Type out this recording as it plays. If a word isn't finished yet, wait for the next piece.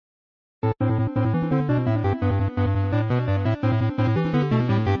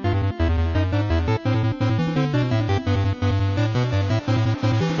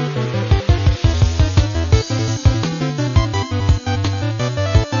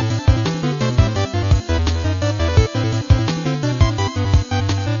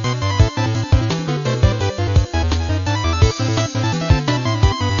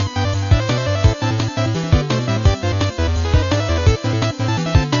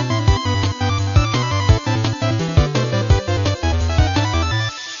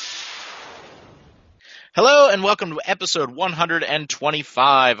Hello and welcome to episode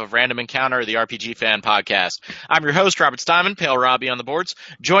 125 of Random Encounter, the RPG Fan Podcast. I'm your host, Robert Steinman, Pale Robbie on the boards.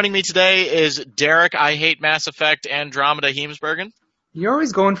 Joining me today is Derek, I Hate Mass Effect, Andromeda Heemsbergen. You're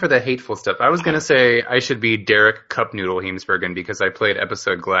always going for the hateful stuff. I was going to say I should be Derek Cup Noodle Heemsbergen because I played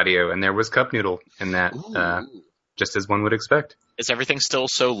episode Gladio and there was Cup Noodle in that, just as one would expect. Is everything still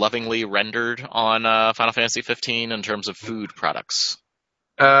so lovingly rendered on Final Fantasy 15 in terms of food products?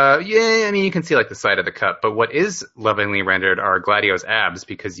 Yeah, I mean, you can see like the side of the cup, but what is lovingly rendered are Gladio's abs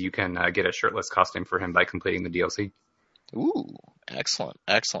because you can get a shirtless costume for him by completing the DLC. Ooh, excellent.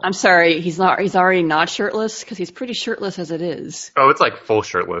 I'm sorry, he's already not shirtless because he's pretty shirtless as it is. Oh, it's like full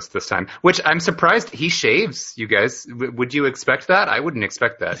shirtless this time, which I'm surprised he shaves, you guys. Would you expect that? I wouldn't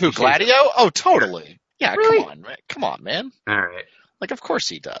expect that. Who, Gladio? Oh, totally. Yeah, really? Come on, man. All right. Like, of course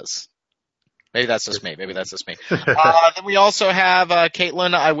he does. Maybe that's just me. Then we also have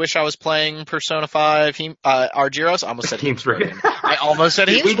Caitlin. I wish I was playing Persona 5 Argyros. I almost said Heemsbergen. I almost said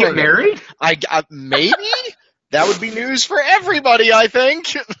Heemsbergen. Did we get married? Maybe? That would be news for everybody, I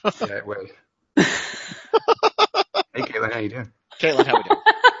think. Yeah, wait. Hey, Caitlin, how you doing? Caitlin, how we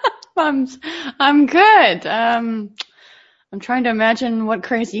doing? I'm good. I'm trying to imagine what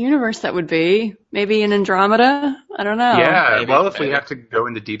crazy universe that would be. Maybe in Andromeda? I don't know. Yeah, maybe. If we have to go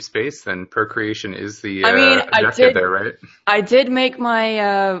into deep space, then procreation is the objective there, right? I did make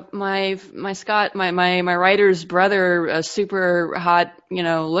my writer's brother a super hot,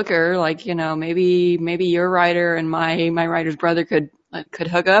 looker. Like, maybe your writer and my writer's brother could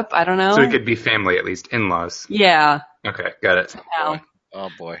hook up. I don't know. So it could be family, at least in-laws. Yeah. Okay, got it. Oh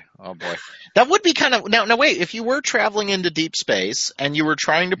boy. That would be kind of now. Wait, if you were traveling into deep space and you were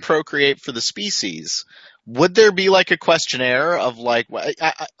trying to procreate for the species, would there be like a questionnaire of like,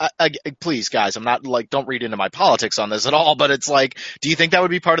 please guys, I'm not like, don't read into my politics on this at all, but it's like, do you think that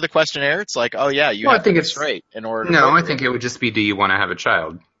would be part of the questionnaire? It's like, oh yeah, have to be straight in order. No, I think it would just be, do you want to have a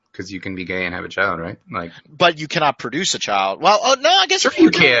child? Because you can be gay and have a child, right? But you cannot produce a child. Well, no, I guess sure you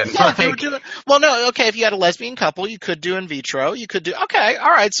can. If you had a lesbian couple, you could do in vitro. You could do. Okay, all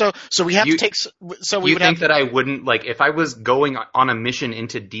right. So we have to take. So we you would think have that I wouldn't like if I was going on a mission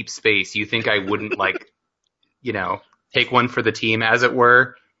into deep space? You think I wouldn't take one for the team, as it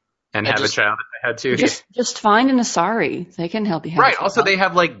were, and have a child if I had to? Just find an Asari. They can help you. Right. Also, they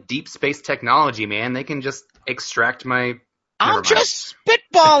have like deep space technology, man. They can just extract my. I'm just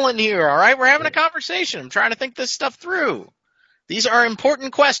spitballing here, all right? We're having a conversation. I'm trying to think this stuff through. These are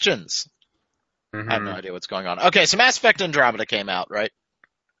important questions. Mm-hmm. I have no idea what's going on. Okay, so Mass Effect Andromeda came out, right?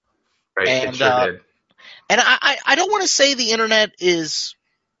 Right, it sure did. And I don't want to say the internet is...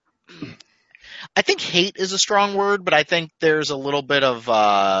 I think hate is a strong word, but I think there's a little bit of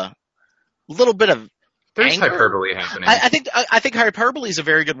There's anger. Hyperbole happening. I think hyperbole is a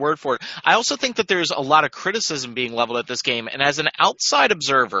very good word for it. I also think that there's a lot of criticism being leveled at this game, and as an outside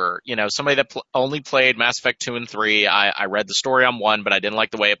observer, somebody that only played Mass Effect 2 and 3, I read the story on 1, but I didn't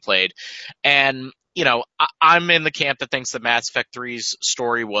like the way it played. And, I'm in the camp that thinks that Mass Effect 3's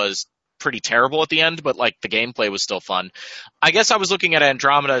story was pretty terrible at the end, but like the gameplay was still fun. I guess I was looking at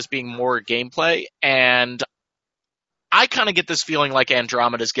Andromeda as being more gameplay, and I kind of get this feeling like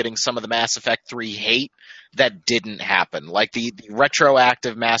Andromeda's getting some of the Mass Effect 3 hate that didn't happen. Like the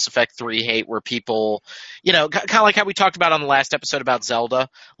retroactive Mass Effect 3 hate where people, kind of like how we talked about on the last episode about Zelda.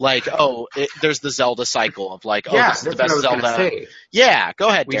 Like, there's the Zelda cycle of like, this is the best Zelda. Yeah, go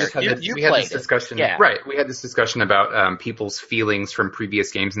ahead, Derek. We had this discussion. Yeah. Right. We had this discussion about people's feelings from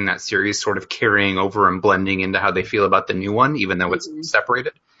previous games in that series sort of carrying over and blending into how they feel about the new one, even though it's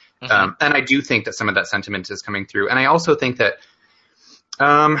separated. Mm-hmm. And I do think that some of that sentiment is coming through. And I also think that,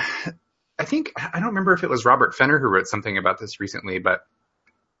 I don't remember if it was Robert Fenner who wrote something about this recently, but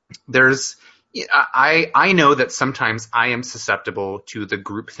I know that sometimes I am susceptible to the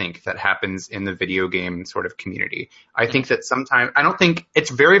groupthink that happens in the video game sort of community. I think that sometimes, I don't think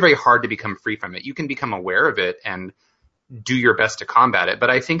it's very, very hard to become free from it. You can become aware of it and do your best to combat it. But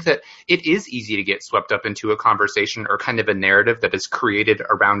I think that it is easy to get swept up into a conversation or kind of a narrative that is created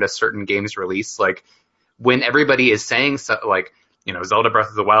around a certain game's release. Like when everybody is saying Zelda Breath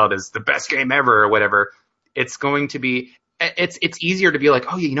of the Wild is the best game ever or whatever, it's going to be, it's easier to be like,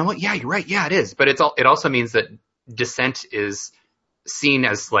 oh, you know what? Yeah, you're right. Yeah, it is. But it also means that dissent is seen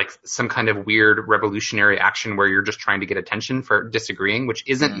as like some kind of weird revolutionary action where you're just trying to get attention for disagreeing, which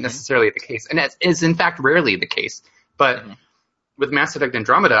isn't necessarily the case. And it is in fact rarely the case. But with Mass Effect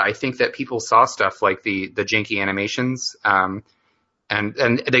Andromeda, I think that people saw stuff like the janky animations, and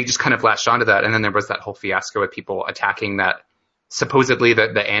they just kind of latched onto that. And then there was that whole fiasco with people attacking that supposedly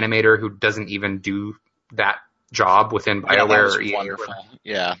the animator who doesn't even do that job within BioWare. Wonderful.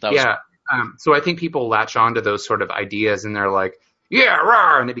 Yeah. So I think people latch on to those sort of ideas and they're like, yeah,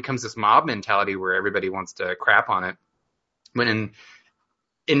 rah, and it becomes this mob mentality where everybody wants to crap on it. When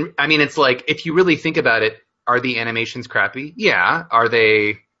I mean, it's like, if you really think about it, are the animations crappy? Yeah.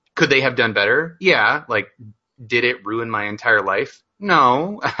 Could they have done better? Yeah. Like, did it ruin my entire life?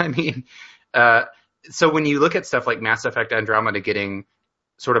 No. I mean, so when you look at stuff like Mass Effect Andromeda getting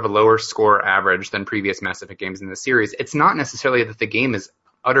sort of a lower score average than previous Mass Effect games in the series, it's not necessarily that the game is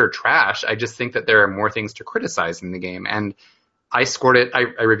utter trash. I just think that there are more things to criticize in the game. And I scored it,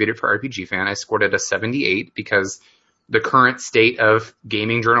 I reviewed it for RPG Fan, I scored it a 78 because the current state of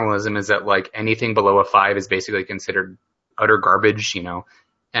gaming journalism is that like anything below a 5 is basically considered utter garbage, you know.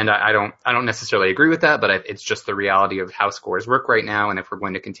 And I don't necessarily agree with that, but it's just the reality of how scores work right now. And if we're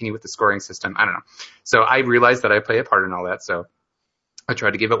going to continue with the scoring system, I don't know. So I realized that I play a part in all that. So I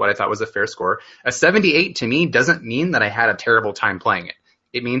tried to give it what I thought was a fair score. A 78 to me doesn't mean that I had a terrible time playing it.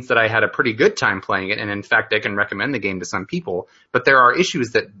 It means that I had a pretty good time playing it. And in fact, I can recommend the game to some people, but there are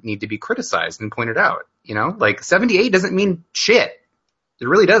issues that need to be criticized and pointed out, you know, like 78 doesn't mean shit. It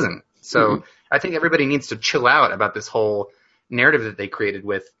really doesn't. So I think everybody needs to chill out about this whole narrative that they created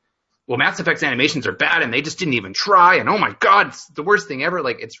with, well, Mass Effect's animations are bad and they just didn't even try. And oh my God, it's the worst thing ever.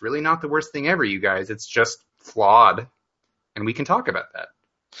 Like, it's really not the worst thing ever, you guys. It's just flawed. And we can talk about that.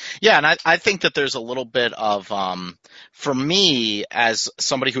 Yeah, and I think that there's a little bit of, for me, as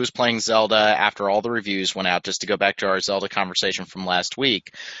somebody who was playing Zelda after all the reviews went out, just to go back to our Zelda conversation from last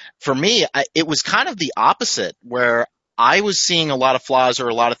week, for me, it was kind of the opposite, where I was seeing a lot of flaws or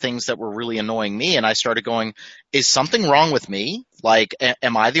a lot of things that were really annoying me, and I started going, is something wrong with me? Like,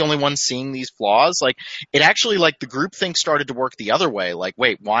 am I the only one seeing these flaws? Like, it actually, like, the groupthink started to work the other way. Like,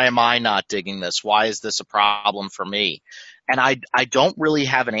 wait, why am I not digging this? Why is this a problem for me? And I don't really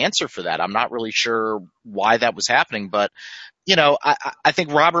have an answer for that. I'm not really sure why that was happening, but, you know, I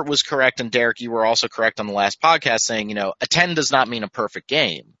think Robert was correct, and Derek, you were also correct on the last podcast saying, you know, a 10 does not mean a perfect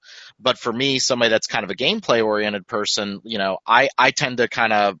game. But for me, somebody that's kind of a gameplay-oriented person, you know, I tend to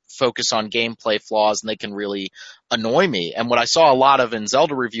kind of focus on gameplay flaws, and they can really annoy me. And what I saw a lot of in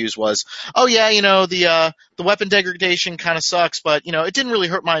Zelda reviews was, oh yeah, you know, the weapon degradation kind of sucks, but, you know, it didn't really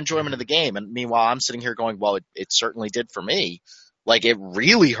hurt my enjoyment of the game. And meanwhile, I'm sitting here going, well, it certainly did for me. Like, it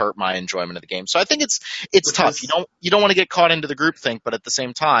really hurt my enjoyment of the game. So I think it's tough. You don't want to get caught into the groupthink, but at the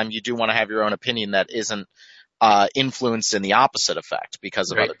same time, you do want to have your own opinion that isn't influenced in the opposite effect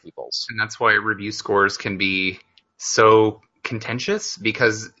because of other people's. And that's why review scores can be so contentious,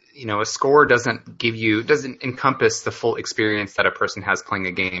 because, you know, a score doesn't encompass the full experience that a person has playing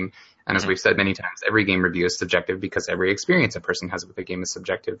a game. And as we've said many times, every game review is subjective because every experience a person has with a game is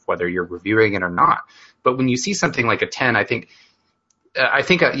subjective, whether you're reviewing it or not. But when you see something like a 10, I think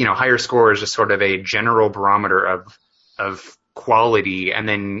you know, higher score is just sort of a general barometer of quality, and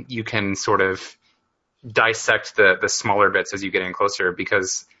then you can sort of dissect the smaller bits as you get in closer,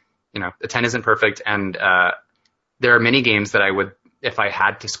 because, you know, the 10 isn't perfect, and there are many games that I would, if I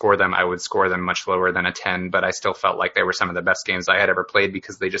had to score them, I would score them much lower than a 10, but I still felt like they were some of the best games I had ever played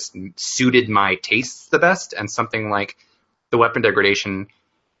because they just suited my tastes the best. And something like the weapon degradation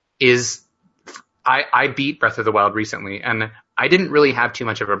is, I beat Breath of the Wild recently, and I didn't really have too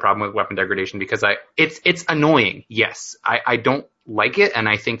much of a problem with weapon degradation because it's annoying. Yes, I don't like it, and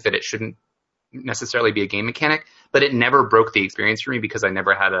I think that it shouldn't necessarily be a game mechanic, but it never broke the experience for me because I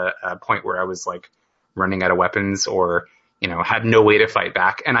never had a point where I was like running out of weapons or, you know, had no way to fight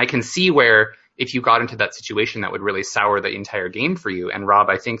back. And I can see where if you got into that situation, that would really sour the entire game for you. And Rob,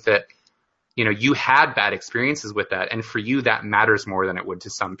 I think that, you know, you had bad experiences with that, and for you that matters more than it would to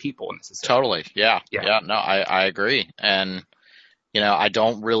some people necessarily. Totally. Yeah. No, I agree. And, you know, I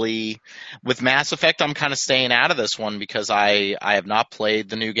don't really, with Mass Effect, I'm kind of staying out of this one because I have not played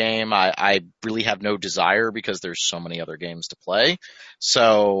the new game. I really have no desire because there's so many other games to play.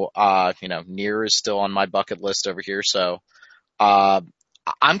 So, you know, Nier is still on my bucket list over here. So,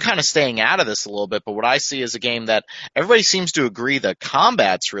 I'm kind of staying out of this a little bit, but what I see is a game that everybody seems to agree the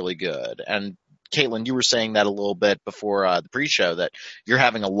combat's really good. And Caitlin, you were saying that a little bit before the pre-show, that you're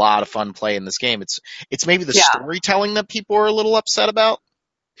having a lot of fun playing this game. It's maybe the storytelling that people are a little upset about.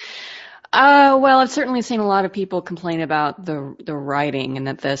 Well, I've certainly seen a lot of people complain about the writing, and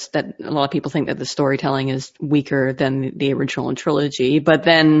that a lot of people think that the storytelling is weaker than the original trilogy. But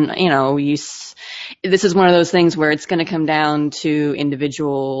then, you know, this is one of those things where it's going to come down to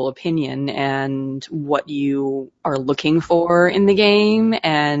individual opinion and what you are looking for in the game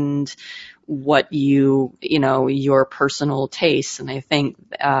and what you know, your personal tastes. And I think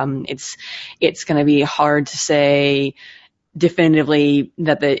it's going to be hard to say, definitively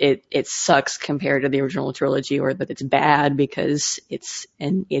that it sucks compared to the original trilogy, or that it's bad because it's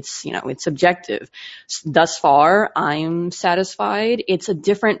subjective. Thus far, I'm satisfied. It's a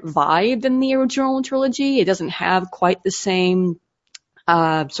different vibe than the original trilogy. It doesn't have quite the same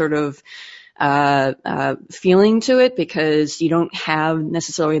sort of feeling to it, because you don't have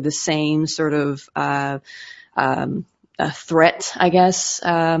necessarily the same sort of a threat, I guess,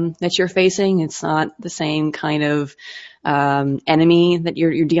 that you're facing. It's not the same kind of enemy that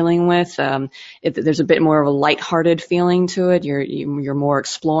you're dealing with. There's a bit more of a lighthearted feeling to it. You're more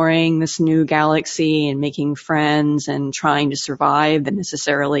exploring this new galaxy and making friends and trying to survive than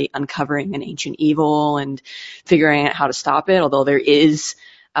necessarily uncovering an ancient evil and figuring out how to stop it. Although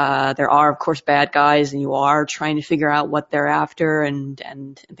there are, of course, bad guys, and you are trying to figure out what they're after and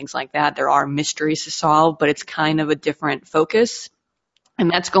things like that. There are mysteries to solve, but it's kind of a different focus. And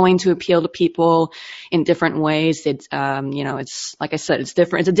that's going to appeal to people in different ways. It's, it's, like I said, it's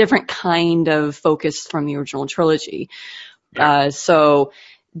different. It's a different kind of focus from the original trilogy. So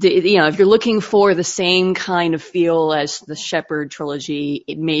if you're looking for the same kind of feel as the Shepard trilogy,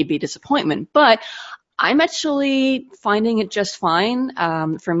 it may be a disappointment. But I'm actually finding it just fine,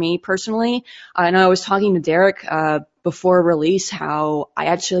 for me personally. I know I was talking to Derek before release how I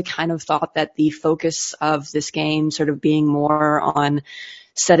actually kind of thought that the focus of this game sort of being more on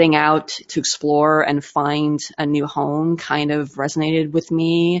setting out to explore and find a new home kind of resonated with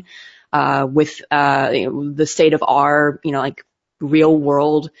me, with the state of our, like real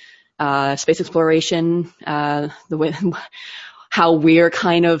world space exploration, the way how we're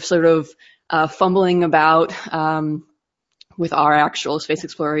kind of sort of fumbling about with our actual space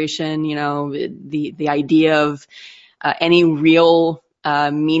exploration. The idea of any real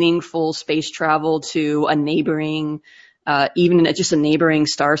meaningful space travel to a neighboring, even just a neighboring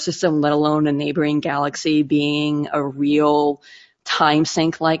star system, let alone a neighboring galaxy, being a real time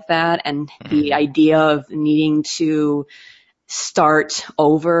sink like that, and the idea of needing to start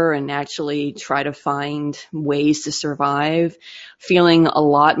over and actually try to find ways to survive, feeling a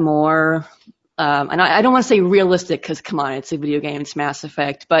lot more, and I don't want to say realistic, because come on, it's a video game, it's Mass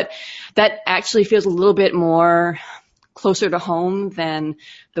Effect, but that actually feels a little bit more closer to home than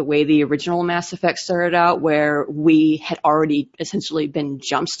the way the original Mass Effect started out, where we had already essentially been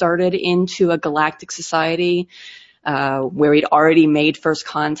jump-started into a galactic society, where we'd already made first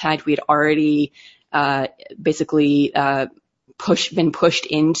contact, we'd already basically been pushed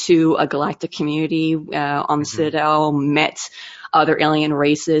into a galactic community on the Citadel, met other alien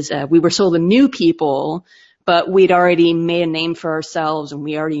races. We were still the new people, but we'd already made a name for ourselves and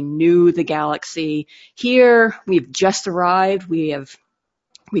we already knew the galaxy. Here, we've just arrived. We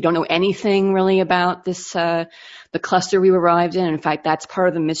don't know anything really about this, the cluster we arrived in. In fact, that's part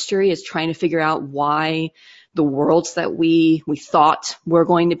of the mystery, is trying to figure out why the worlds that we thought were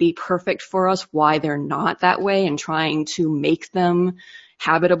going to be perfect for us, why they're not that way, and trying to make them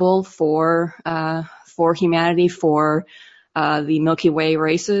habitable for humanity, for the Milky Way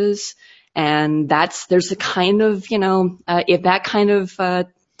races. And there's a kind of, if that kind of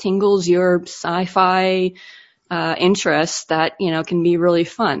tingles your sci-fi interest, that, can be really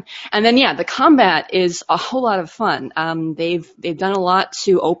fun. And then, the combat is a whole lot of fun. They've done a lot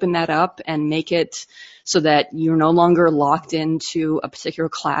to open that up and make it so that you're no longer locked into a particular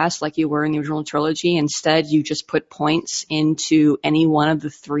class like you were in the original trilogy. Instead, you just put points into any one of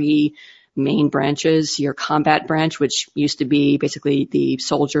the three main branches. Your combat branch, which used to be basically the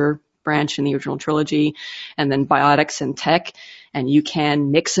soldier branch in the original trilogy, and then biotics and tech, and you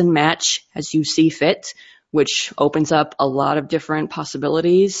can mix and match as you see fit, which opens up a lot of different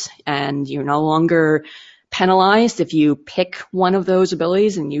possibilities, and you're no longer penalized if you pick one of those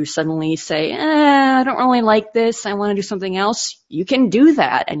abilities and you suddenly say, I don't really like this, I want to do something else. You can do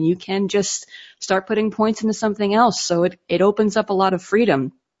that, and you can just start putting points into something else. So it opens up a lot of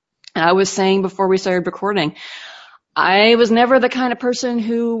freedom. And I was saying before we started recording, I was never the kind of person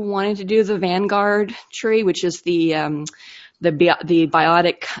who wanted to do the Vanguard tree, which is the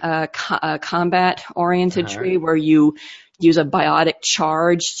biotic combat oriented tree, where you use a biotic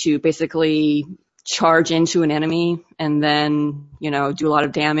charge to basically charge into an enemy and then, do a lot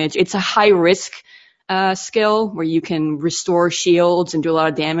of damage. It's a high risk skill where you can restore shields and do a lot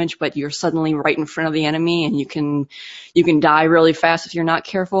of damage, but you're suddenly right in front of the enemy and you can die really fast if you're not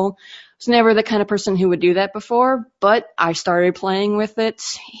careful. I was never the kind of person who would do that before, but I started playing with it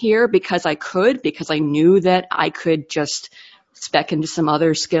here because I knew that I could just spec into some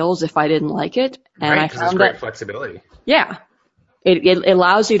other skills if I didn't like it. And right, I because it's great flexibility. Yeah. it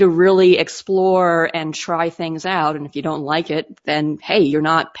allows you to really explore and try things out. And if you don't like it, then hey, you're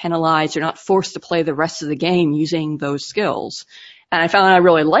not penalized. You're not forced to play the rest of the game using those skills. And I found I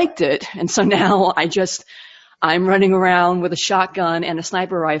really liked it. And so now I'm running around with a shotgun and a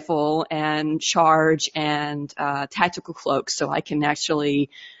sniper rifle and charge and tactical cloak, so I can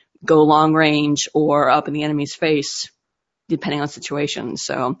actually go long range or up in the enemy's face, depending on situation.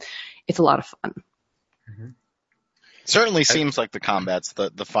 So it's a lot of fun. Mm-hmm. Certainly seems like the combat's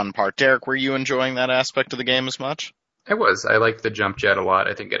the fun part. Derek, were you enjoying that aspect of the game as much? I was. I like the jump jet a lot.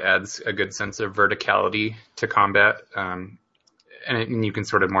 I think it adds a good sense of verticality to combat, and you can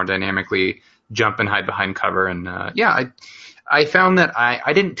sort of more dynamically jump and hide behind cover. And I found that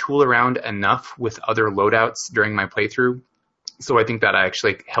I didn't tool around enough with other loadouts during my playthrough, so I think that I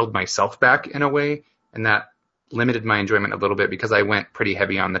actually held myself back in a way, and that limited my enjoyment a little bit because I went pretty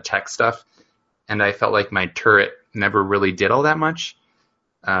heavy on the tech stuff, and I felt like my turret never really did all that much.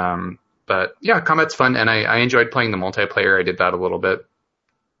 But yeah, combat's fun, and I enjoyed playing the multiplayer. I did that a little bit.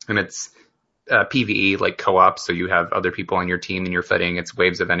 And it's PvE, like co-op, so you have other people on your team and you're fighting. It's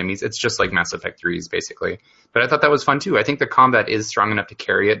waves of enemies. It's just like Mass Effect 3's, basically. But I thought that was fun, too. I think the combat is strong enough to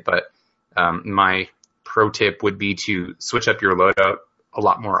carry it, but my pro tip would be to switch up your loadout a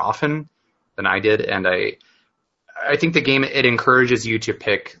lot more often than I did, and I think the game, it encourages you to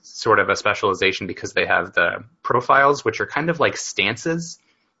pick sort of a specialization because they have the profiles, which are kind of like stances.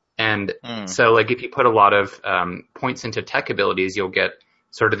 And so like if you put a lot of points into tech abilities, you'll get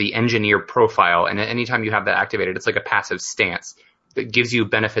sort of the engineer profile. And anytime you have that activated, it's like a passive stance that gives you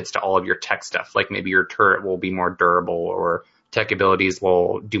benefits to all of your tech stuff. Like maybe your turret will be more durable or tech abilities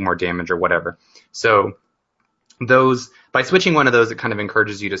will do more damage or whatever. So by switching one of those, it kind of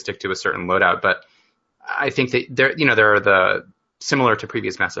encourages you to stick to a certain loadout. But I think that there are the similar to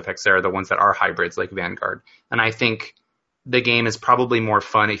previous Mass Effects. There are the ones that are hybrids, like Vanguard, and I think the game is probably more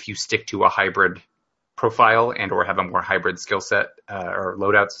fun if you stick to a hybrid profile and or have a more hybrid skill set or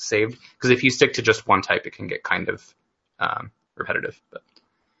loadouts saved. Because if you stick to just one type, it can get kind of repetitive.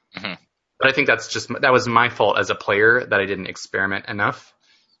 But I think that was my fault as a player that I didn't experiment enough.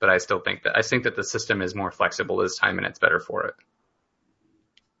 But I still think that the system is more flexible this time and it's better for it.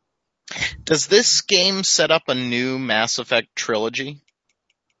 Does this game set up a new Mass Effect trilogy?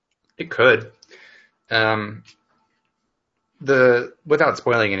 It could. Without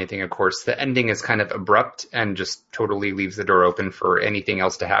spoiling anything, of course, the ending is kind of abrupt and just totally leaves the door open for anything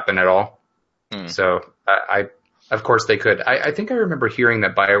else to happen at all. So of course they could. I think I remember hearing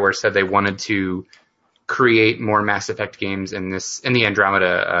that BioWare said they wanted to create more Mass Effect games in the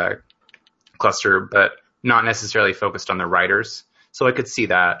Andromeda cluster, but not necessarily focused on the writers. So I could see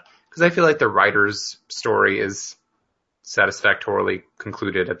that. Because I feel like the writer's story is satisfactorily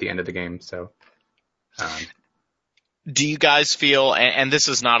concluded at the end of the game. So, do you guys feel, and this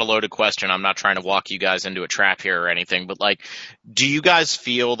is not a loaded question, I'm not trying to walk you guys into a trap here or anything, but like, do you guys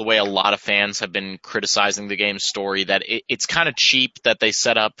feel the way a lot of fans have been criticizing the game's story, that it's kind of cheap that they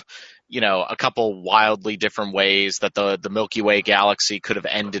set up, a couple wildly different ways that the Milky Way galaxy could have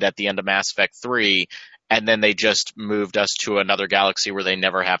ended at the end of Mass Effect 3, and then they just moved us to another galaxy where they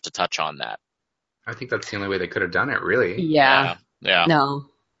never have to touch on that? I think that's the only way they could have done it, really. Yeah. No,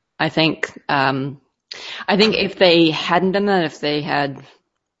 I think if they hadn't done that, if they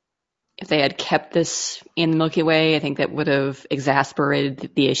had kept this in the Milky Way, I think that would have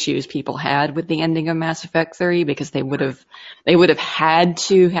exasperated the issues people had with the ending of Mass Effect 3, because they would have had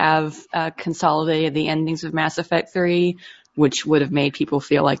to have consolidated the endings of Mass Effect 3, which would have made people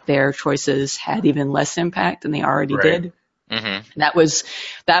feel like their choices had even less impact than they already did. Mm-hmm.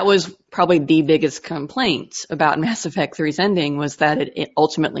 That was probably the biggest complaint about Mass Effect 3's ending, was that it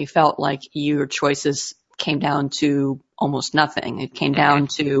ultimately felt like your choices came down to almost nothing. It came down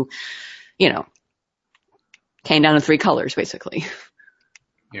to, three colors, basically.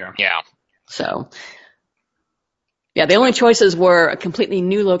 Yeah. So, yeah, the only choices were a completely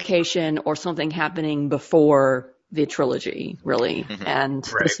new location or something happening before the trilogy, really. Mm-hmm. And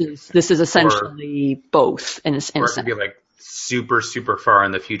this is essentially both in a sense. Or it could be like super, super far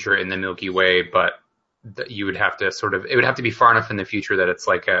in the future in the Milky Way, but you would have to it would have to be far enough in the future that it's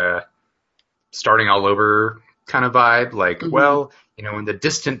like a starting all over kind of vibe. Like, well, in the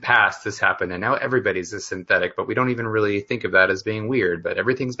distant past this happened and now everybody's a synthetic, but we don't even really think of that as being weird, but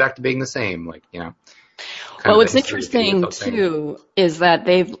everything's back to being the same. Like, Well, what's interesting too is that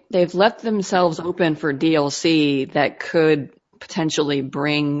they've left themselves open for DLC that could potentially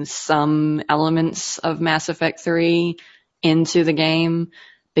bring some elements of Mass Effect 3 into the game,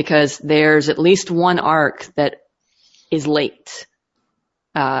 because there's at least one arc that is late.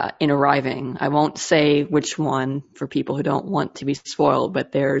 in arriving. I won't say which one for people who don't want to be spoiled,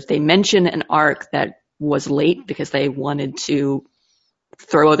 but they mention an arc that was late because they wanted to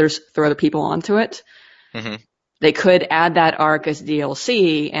throw other people onto it. Mm-hmm. They could add that arc as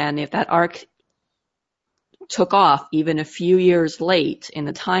DLC, and if that arc took off even a few years late in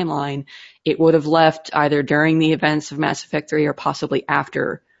the timeline, it would have left either during the events of Mass Effect 3 or possibly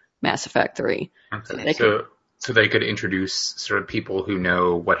after Mass Effect 3. Okay. So they could introduce sort of people who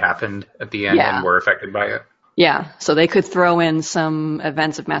know what happened at the end Yeah. and were affected by it. Yeah, so they could throw in some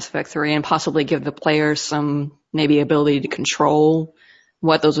events of Mass Effect 3 and possibly give the players some maybe ability to control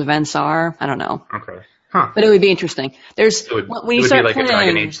what those events are. I don't know. Okay. Huh. But it would be interesting. There's So it when would you be start like playing, a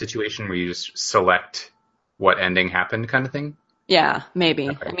Dragon Age situation where you just select what ending happened kind of thing? Yeah, maybe.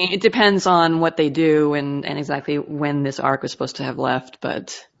 Okay. I mean, it depends on what they do and exactly when this arc was supposed to have left,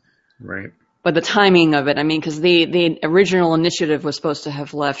 but Right. the timing of it, I mean, because the original initiative was supposed to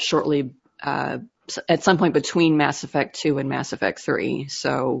have left shortly at some point between Mass Effect 2 and Mass Effect 3,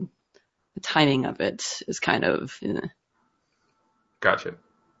 so the timing of it is kind of... Gotcha.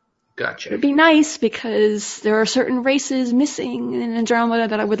 It'd be nice because there are certain races missing in Andromeda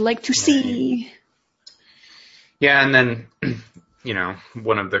that I would like to see. Yeah, and then,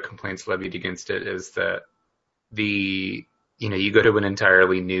 one of the complaints levied against it is that you go to an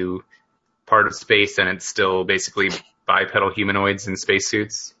entirely new part of space and it's still basically bipedal humanoids in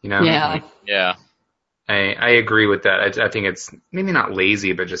spacesuits, Yeah. Yeah. I agree with that. I think it's maybe not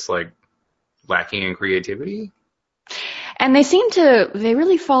lazy, but just like lacking in creativity. And they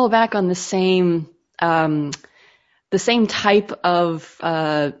really fall back on the same type of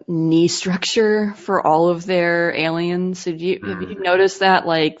knee structure for all of their aliens. Have you noticed that?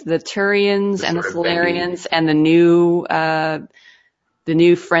 Like the Turians and the Solarians and the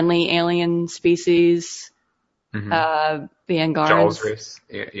new friendly alien species, Mm-hmm. the Angarans. Jaws race.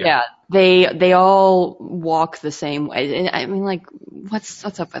 Yeah, they all walk the same way. I mean, like, what's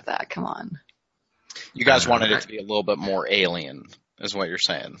up with that? Come on. You guys wanted it to be a little bit more alien, is what you're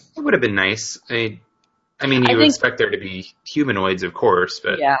saying. It would have been nice. I mean, you expect there to be humanoids, of course,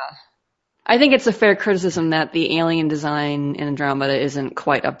 but Yeah. I think it's a fair criticism that the alien design in Andromeda isn't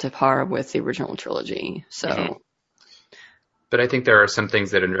quite up to par with the original trilogy. So, Mm-hmm. But I think there are some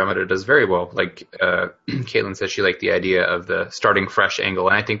things that Andromeda does very well. Like Caitlin says, she liked the idea of the starting fresh angle,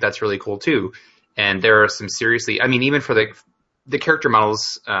 and I think that's really cool too. And there are some even for the character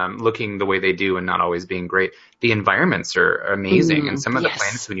models looking the way they do and not always being great, the environments are amazing. And some of the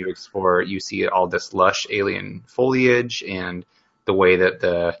planets when you explore, you see all this lush alien foliage and the way that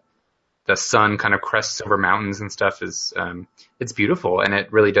the sun kind of crests over mountains and stuff is it's beautiful, and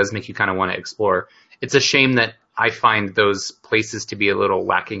it really does make you kind of want to explore. It's a shame that I find those places to be a little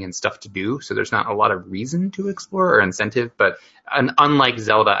lacking in stuff to do, so there's not a lot of reason to explore or incentive. But unlike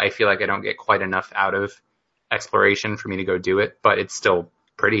Zelda, I feel like I don't get quite enough out of exploration for me to go do it, but it's still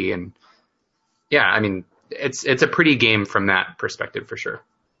pretty. And yeah, I mean, it's a pretty game from that perspective for sure.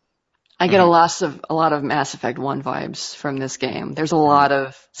 I get a lot of Mass Effect 1 vibes from this game. There's a lot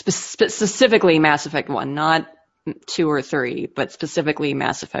of specifically Mass Effect 1, not 2 or 3, but specifically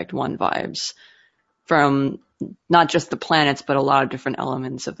Mass Effect 1 vibes from not just the planets, but a lot of different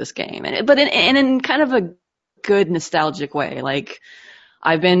elements of this game. But in kind of a good nostalgic way. Like,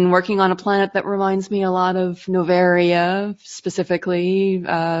 I've been working on a planet that reminds me a lot of Noveria, specifically.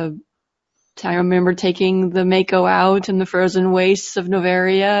 I remember taking the Mako out in the frozen wastes of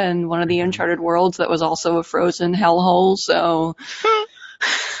Noveria and one of the Uncharted worlds that was also a frozen hellhole. So,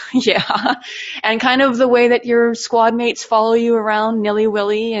 yeah. And kind of the way that your squad mates follow you around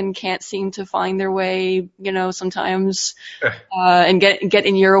nilly-willy and can't seem to find their way, sometimes, and get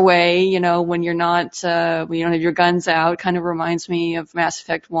in your way, when you're not, when you don't have your guns out, kind of reminds me of Mass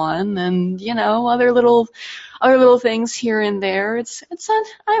Effect 1 and, other little things here and there.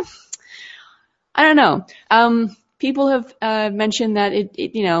 I don't know. People have mentioned that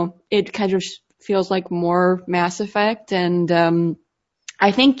it kind of feels like more Mass Effect, and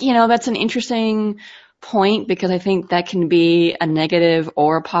I think that's an interesting point because I think that can be a negative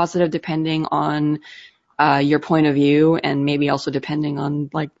or a positive depending on your point of view, and maybe also depending on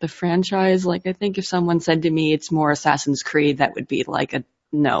like the franchise. Like, I think if someone said to me it's more Assassin's Creed, that would be like a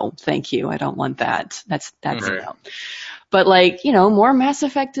no, thank you, I don't want that. That's right. No. But more Mass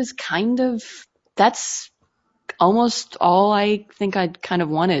Effect is that's almost all I think I'd kind of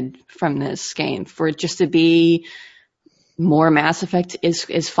wanted from this game. For it just to be more Mass Effect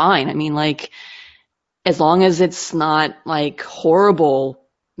is fine. I mean, as long as it's not horrible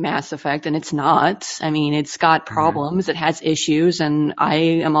Mass Effect, and it's not. I mean, it's got problems, it has issues, and I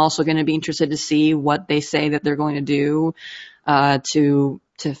am also going to be interested to see what they say that they're going to do to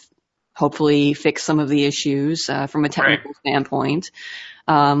hopefully fix some of the issues from a technical standpoint.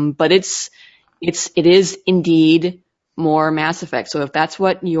 But it is indeed more Mass Effect. So if that's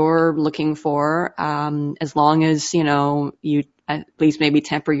what you're looking for, as long as, you at least maybe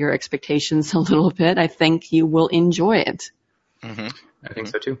temper your expectations a little bit, I think you will enjoy it. Mm-hmm. I think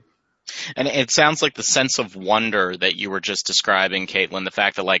so too. And it sounds like the sense of wonder that you were just describing, Caitlin, the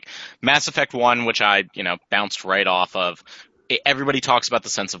fact that like Mass Effect 1, which I, bounced right off of, everybody talks about the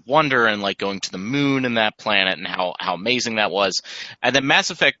sense of wonder and like going to the moon and that planet and how amazing that was. And then Mass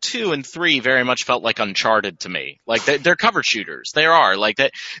Effect 2 and 3 very much felt like Uncharted to me. Like they're cover shooters. They are like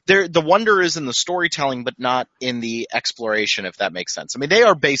that. The wonder is in the storytelling, but not in the exploration, if that makes sense. I mean, they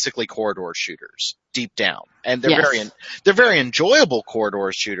are basically corridor shooters deep down. And they're very enjoyable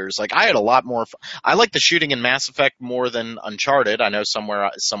corridor shooters. Like I had a lot more. I like the shooting in Mass Effect more than Uncharted. I know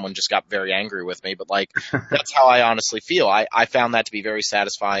someone just got very angry with me, but like that's how I honestly feel. I found that to be very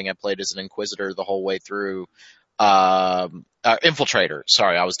satisfying. I played as an Inquisitor the whole way through. Infiltrator.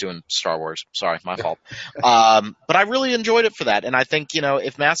 Sorry, I was doing Star Wars. Sorry, my fault. But I really enjoyed it for that. And I think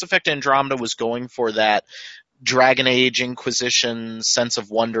if Mass Effect Andromeda was going for that Dragon Age Inquisition sense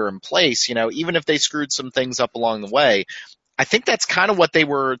of wonder and place, even if they screwed some things up along the way, I think that's kind of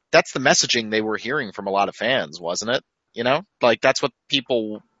that's the messaging they were hearing from a lot of fans, wasn't it? Like that's what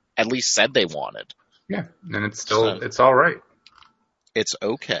people at least said they wanted. Yeah, and it's all right. It's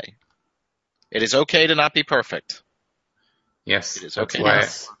okay. It is okay to not be perfect. Yes, it is that's okay.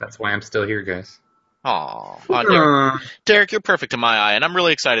 That's why I'm still here, guys. Aw, Derek, you're perfect in my eye, and I'm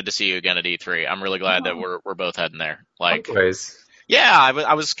really excited to see you again at E3. I'm really glad that we're both heading there. Like, always. Yeah,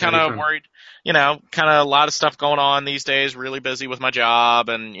 I was kind of worried, kind of a lot of stuff going on these days, really busy with my job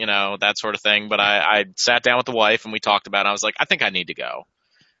and, that sort of thing. But I sat down with the wife and we talked about it. I was like, I think I need to go.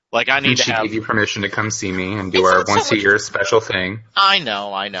 Like, I need to have... She gave you permission to come see me and do our once-a-year special thing. I know.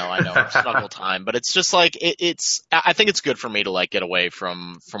 Snuggle time. But it's just like, I think it's good for me to, like, get away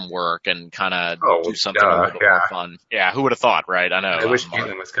from work and kind of do something a little bit more fun. Yeah, who would have thought, right? I know. I wish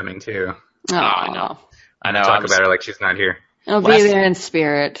Caitlin was coming, too. Oh, I know. Talk about her like she's not here. I'll be there in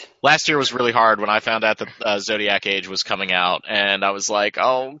spirit. Last year was really hard when I found out that Zodiac Age was coming out, and I was like,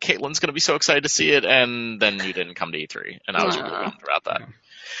 oh, Caitlin's going to be so excited to see it, and then you didn't come to E3, and I was really bummed about that.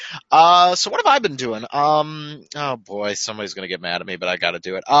 So what have I been doing? Oh boy, somebody's gonna get mad at me, but I gotta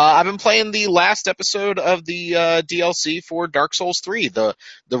do it. I've been playing the last episode of the DLC for Dark Souls 3, the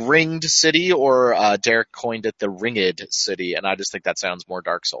Ringed City, or Derek coined it the Ringed City, and I just think that sounds more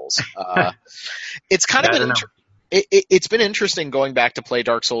Dark Souls. It's kind of been it's been interesting going back to play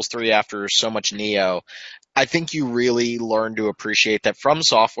Dark Souls 3 after so much Neo. I think you really learn to appreciate that From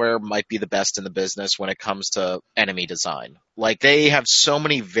Software might be the best in the business when it comes to enemy design. Like, they have so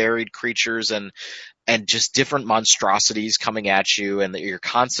many varied creatures and just different monstrosities coming at you, and that you're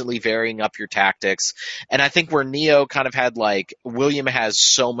constantly varying up your tactics. And I think where Neo kind of had, like, William has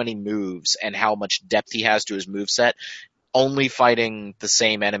so many moves and how much depth he has to his moveset, only fighting the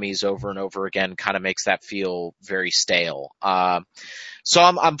same enemies over and over again kind of makes that feel very stale. So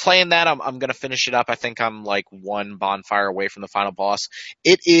I'm playing that. I'm going to finish it up. I think I'm like one bonfire away from the final boss.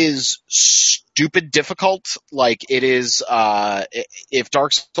 It is stupid difficult. Like, it is, if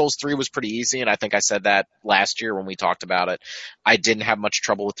Dark Souls 3 was pretty easy, and I think I said that last year when we talked about it, I didn't have much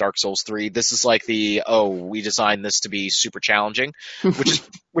trouble with Dark Souls 3. This is like we designed this to be super challenging,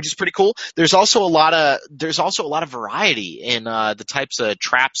 which is pretty cool. There's also a lot of variety in the types of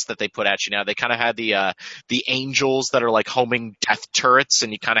traps that they put at you now. They kind of had the angels that are like homing death turrets,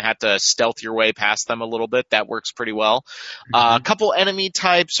 and you kind of have to stealth your way past them a little bit. That works pretty well. A couple enemy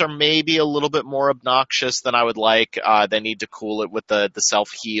types are maybe a little bit more obnoxious than I would like. They need to cool it with the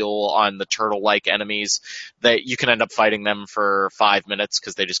self-heal on the turtle-like enemies, that you can end up fighting them for 5 minutes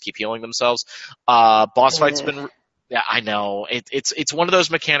because they just keep healing themselves. Boss fights been... Yeah, I know. It's one of those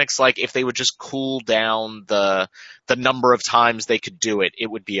mechanics, like, if they would just cool down the number of times they could do it, it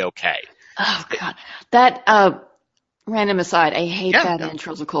would be okay. Oh, God. That, random aside, I hate that in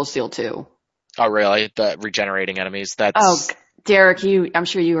Trails of Cold Steel 2. Oh, really? The regenerating enemies? Derek, I'm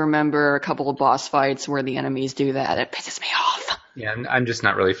sure you remember a couple of boss fights where the enemies do that. It pisses me off. Yeah, I'm just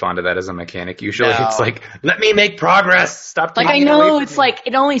not really fond of that as a mechanic. Usually it's like, let me make progress. Stop taking I know it's like,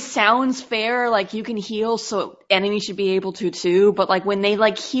 it only sounds fair. Like, you can heal, so enemies should be able to too. But like, when they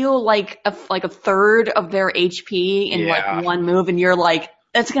like heal like a third of their HP in like one move, and you're like,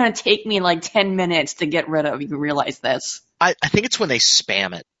 that's gonna take me like 10 minutes to get rid of. You realize this? I think it's when they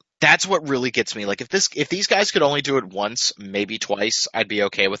spam it. That's what really gets me. Like if these guys could only do it once, maybe twice, I'd be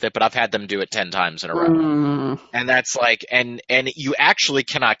okay with it, but I've had them do it 10 times in a row. And that's like, and you actually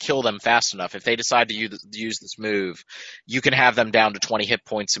cannot kill them fast enough. If they decide to use this move, you can have them down to 20 hit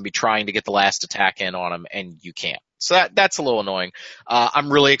points and be trying to get the last attack in on them, and you can't. So that's a little annoying.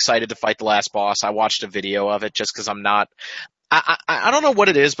 I'm really excited to fight the last boss. I watched a video of it just because I'm not, I don't know what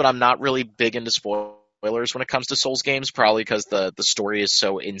it is, but I'm not really big into spoilers when it comes to Souls games, probably because the story is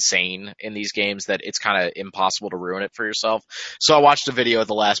so insane in these games that it's kind of impossible to ruin it for yourself. So I watched a video of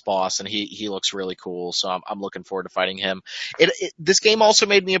the last boss, and he looks really cool, so I'm looking forward to fighting him. This game also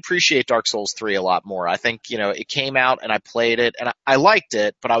made me appreciate Dark Souls 3 a lot more. I think, it came out, and I played it, and I liked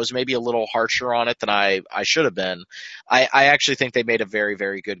it, but I was maybe a little harsher on it than I should have been. I actually think they made a very,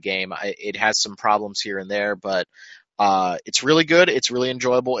 very good game. It has some problems here and there, but it's really good. It's really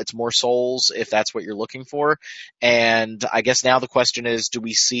enjoyable. It's more Souls if that's what you're looking for. And I guess now the question is, do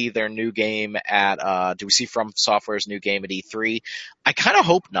we see their new game do we see From Software's new game at E3? I kind of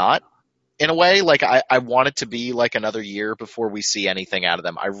hope not. In a way, like I want it to be like another year before we see anything out of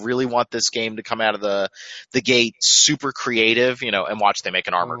them. I really want this game to come out of the gate super creative, and watch they make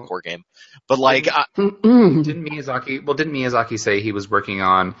an Armored Core game. But like, didn't Miyazaki say he was working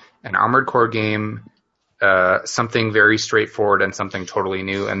on an Armored Core game? Something very straightforward and something totally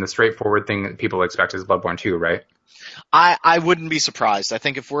new, and the straightforward thing that people expect is Bloodborne 2, right? I wouldn't be surprised. I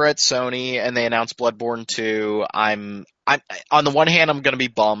think if we're at Sony and they announce Bloodborne 2, I'm on the one hand I'm going to be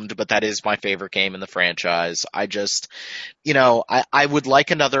bummed, but that is my favorite game in the franchise. I just, I would like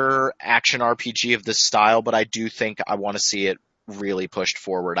another action RPG of this style, but I do think I want to see it really pushed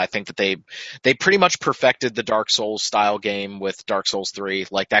forward. I think that they pretty much perfected the Dark Souls style game with Dark Souls 3.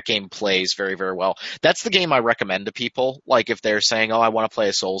 Like, that game plays very, very well. That's the game I recommend to people. Like, if they're saying, I want to play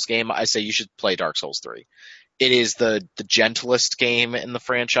a Souls game, I say you should play Dark Souls 3. It is the gentlest game in the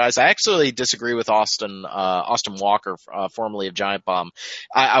franchise. I actually disagree with Austin Walker, formerly of Giant Bomb.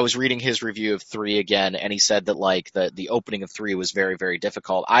 I was reading his review of 3 again, and he said that like the opening of 3 was very, very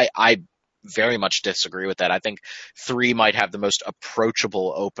difficult. I very much disagree with that. I think 3 might have the most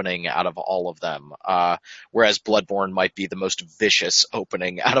approachable opening out of all of them, whereas Bloodborne might be the most vicious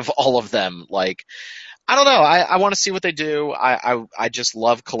opening out of all of them. Like, I don't know. I want to see what they do. I just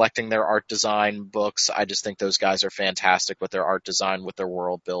love collecting their art design books. I just think those guys are fantastic with their art design, with their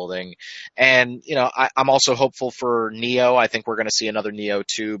world building. And, I'm also hopeful for Neo. I think we're going to see another Neo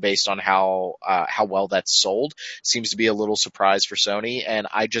 2 based on how well that's sold. Seems to be a little surprise for Sony. And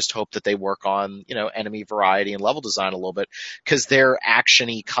I just hope that they work on, enemy variety and level design a little bit, because their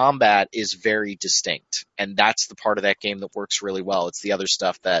action-y combat is very distinct. And that's the part of that game that works really well. It's the other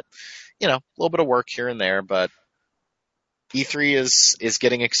stuff that, a little bit of work here and there, but E3 is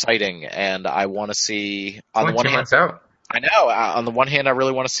getting exciting, and I want to see. On the one hand, out. I know. On the one hand, I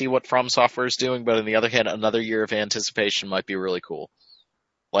really want to see what From Software is doing, but on the other hand, another year of anticipation might be really cool.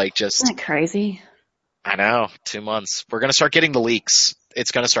 Like, just isn't that crazy? I know. 2 months. We're gonna start getting the leaks.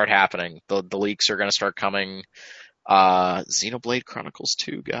 It's gonna start happening. The leaks are gonna start coming. Xenoblade Chronicles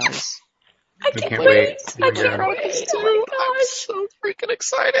 2, guys. I can't wait. I can't wait. Oh my gosh. I'm so freaking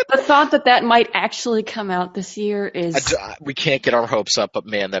excited. The thought that might actually come out this year is... We can't get our hopes up, but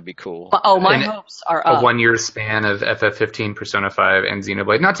man, that'd be cool. My hopes are up. A 1 year span of FF15, Persona 5, and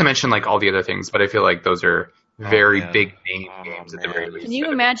Xenoblade. Not to mention like all the other things, but I feel like those are very big name games at the very least. Can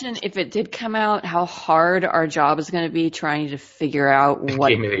you imagine if it did come out, how hard our job is going to be trying to figure out what...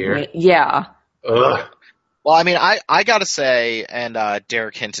 Game of the year? Yeah. Ugh. Well, I mean, I gotta say, and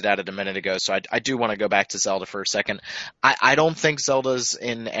Derek hinted at it a minute ago, so I do want to go back to Zelda for a second. I don't think Zelda's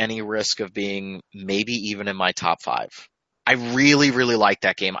in any risk of being maybe even in my top 5. I really, really like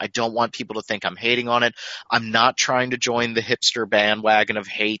that game. I don't want people to think I'm hating on it. I'm not trying to join the hipster bandwagon of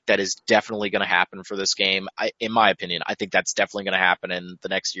hate that is definitely going to happen for this game. In my opinion, I think that's definitely going to happen in the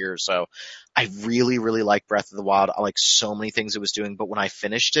next year or so. I really, really like Breath of the Wild. I like so many things it was doing, but when I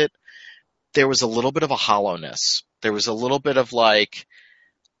finished it, there was a little bit of a hollowness. There was a little bit of like,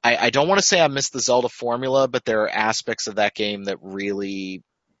 I don't want to say I missed the Zelda formula, but there are aspects of that game that really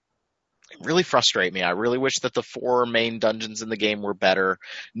frustrate me. I really wish that the 4 main dungeons in the game were better.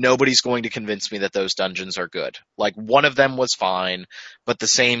 Nobody's going to convince me that those dungeons are good. Like, one of them was fine, but the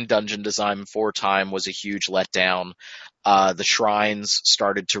same dungeon design 4 times was a huge letdown. The shrines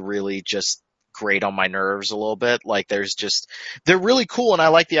started to really just grate on my nerves a little bit. Like, they're really cool, and I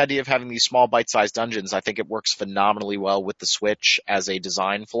like the idea of having these small bite-sized dungeons. I think it works phenomenally well with the Switch as a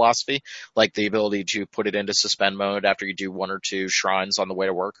design philosophy, like the ability to put it into suspend mode after you do 1 or 2 shrines on the way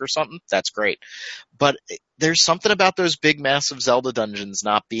to work or something. That's great. But there's something about those big, massive Zelda dungeons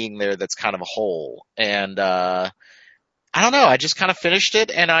not being there that's kind of a hole. And I don't know. I just kind of finished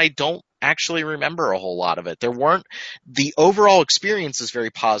it, and I don't actually remember a whole lot of it. The overall experience is very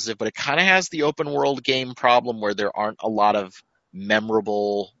positive, but it kind of has the open world game problem where there aren't a lot of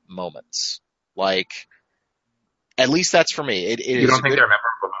memorable moments. Like, at least that's for me. It You is don't a think good. there are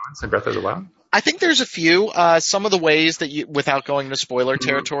memorable moments in Breath of the Wild? I think there's a few. Some of the ways that you, without going to spoiler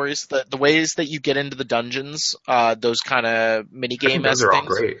territories, the ways that you get into the dungeons, those kind of mini I think game those esque are all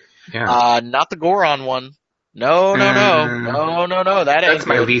things. great. Yeah. Not the Goron one. No. That ain't That's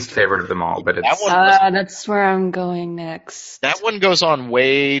my good. least favorite of them all, but That it's one- That's where I'm going next. That one goes on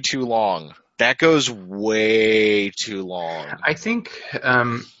way too long. That goes way too long. I think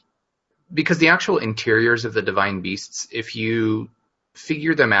because the actual interiors of the divine beasts, if you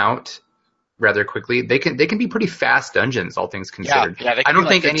figure them out rather quickly, they can be pretty fast dungeons, all things considered. Yeah, they I can don't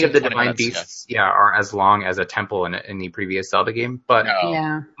be like think any of the 15, 20 divine minutes, beasts are as long as a temple in the previous Zelda game, but No.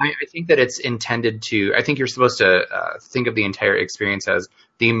 Yeah. I think that it's intended to. I think you're supposed to think of the entire experience as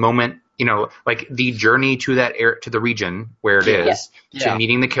the moment, like the journey to to the region where it is, Yeah. to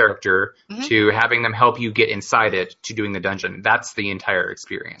meeting the character, Mhm. to having them help you get inside it, to doing the dungeon. That's the entire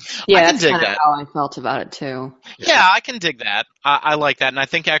experience. Yeah, I can that's dig kind of that. how I felt about it too. Yeah, I can dig that. I like that, and I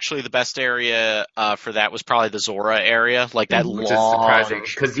think actually the best area for that was probably the Zora area, like that Which long. is surprising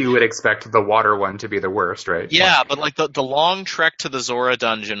because you would expect the water one to be the worst, right? Yeah, but like the long trek to the Zora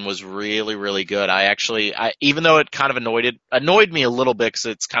dungeon was really, really good. I even though it kind of annoyed me a little bit because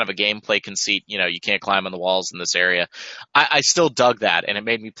it's kind of a gameplay conceit, you can't climb on the walls in this area. I still dug that, and it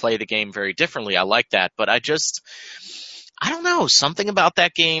made me play the game very differently. I like that, but I don't know, something about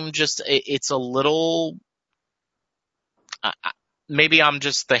that game it's a little. Maybe I'm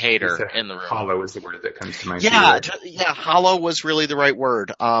just the hater in the room. Hollow is the word that comes to mind. Yeah, hollow was really the right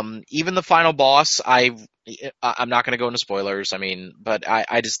word. Even the final boss, I'm not going to go into spoilers. I mean, but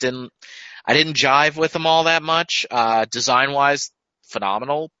I just didn't jive with them all that much. Design wise,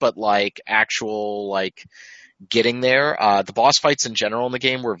 phenomenal, but actual getting there. The boss fights in general in the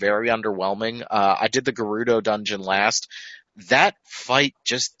game were very underwhelming. I did the Gerudo dungeon last. That fight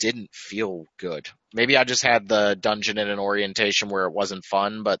just didn't feel good. Maybe I just had the dungeon in an orientation where it wasn't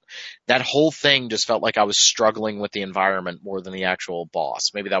fun, but that whole thing just felt like I was struggling with the environment more than the actual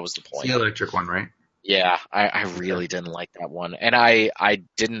boss. Maybe that was the point. It's the electric one, right? Yeah, I really didn't like that one. And I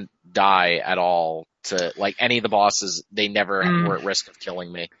didn't die at all to any of the bosses. They never were at risk of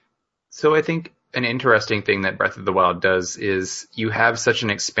killing me. So I think an interesting thing that Breath of the Wild does is you have such an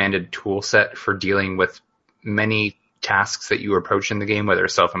expanded tool set for dealing with many tasks that you approach in the game, whether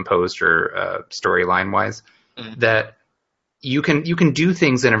self-imposed or storyline wise, that you can do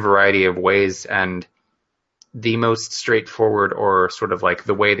things in a variety of ways, and the most straightforward or sort of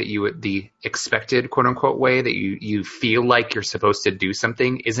the way that the expected quote unquote way that you feel like you're supposed to do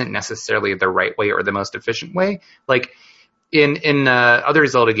something isn't necessarily the right way or the most efficient way. Like in other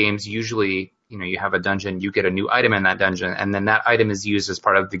Zelda games, usually you have a dungeon, you get a new item in that dungeon, and then that item is used as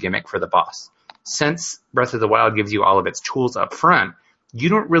part of the gimmick for the boss. Since Breath of the Wild gives you all of its tools up front, you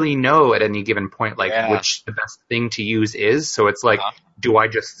don't really know at any given point which the best thing to use is. So it's do I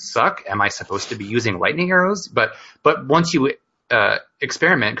just suck? Am I supposed to be using lightning arrows? But once you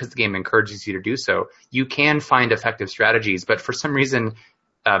experiment, because the game encourages you to do so, you can find effective strategies. But for some reason,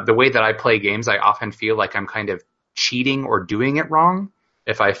 the way that I play games, I often feel like I'm kind of cheating or doing it wrong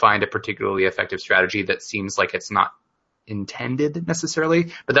if I find a particularly effective strategy that seems like it's not intended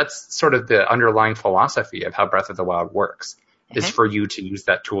necessarily, but that's sort of the underlying philosophy of how Breath of the Wild works, is for you to use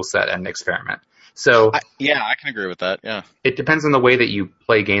that tool set and experiment. So I can agree with that. Yeah, it depends on the way that you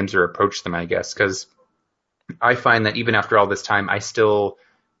play games or approach them, I guess, because I find that even after all this time, I still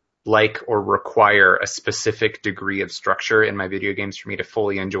like or require a specific degree of structure in my video games for me to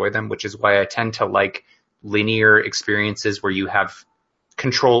fully enjoy them, which is why I tend to like linear experiences where you have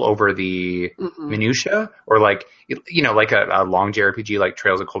control over the minutia, or like a long JRPG like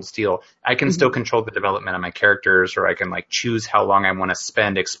Trails of Cold Steel. I can still control the development of my characters, or I can choose how long I want to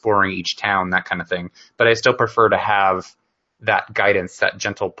spend exploring each town, that kind of thing. But I still prefer to have that guidance, that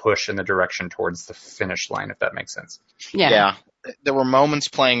gentle push in the direction towards the finish line, if that makes sense. Yeah. There were moments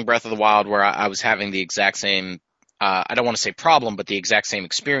playing Breath of the Wild where I was having the exact same, I don't want to say problem, but the exact same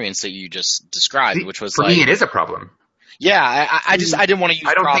experience that you just described, which was for me, it is a problem. Yeah, I didn't want to use.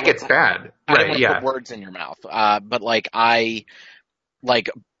 I don't think it's bad. I didn't want to put words in your mouth. But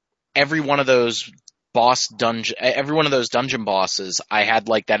every one of those dungeon bosses, I had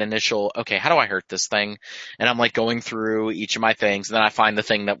that initial, okay, how do I hurt this thing? And I'm going through each of my things, and then I find the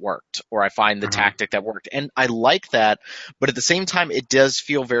thing that worked, or I find the tactic that worked. And I like that, but at the same time, it does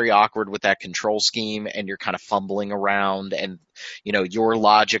feel very awkward with that control scheme, and you're kind of fumbling around, and your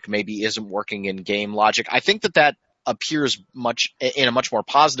logic maybe isn't working in game logic. I think that appears in a much more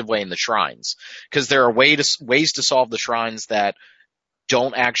positive way in the shrines, because there are ways to solve the shrines that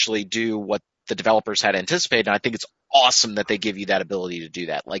don't actually do what the developers had anticipated. And I think it's awesome that they give you that ability to do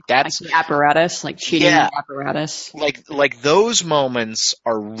that. Like that's like the apparatus, like cheating Yeah. the apparatus. like those moments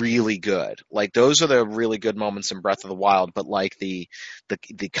are really good. Like those are the really good moments in Breath of the Wild. But like the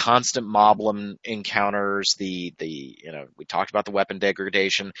constant moblin encounters, the we talked about the weapon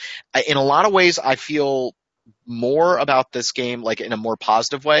degradation. In a lot of ways, I feel more about this game like in a more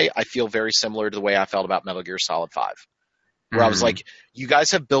positive way. I feel very similar to the way I felt about Metal Gear Solid 5. Where I was like, you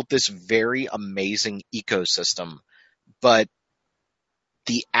guys have built this very amazing ecosystem, but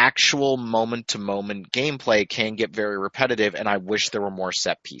the actual moment-to-moment gameplay can get very repetitive, and I wish there were more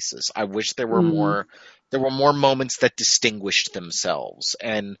set pieces. I wish there were more moments that distinguished themselves,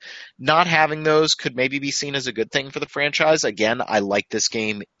 and not having those could maybe be seen as a good thing for the franchise. Again, I like this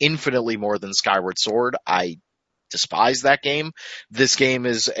game infinitely more than Skyward Sword. I despise that game. This game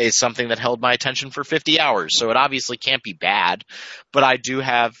is something that held my attention for 50 hours, so it obviously can't be bad, but I do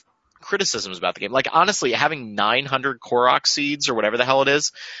have criticisms about the game. Like, honestly, having 900 Korok seeds or whatever the hell it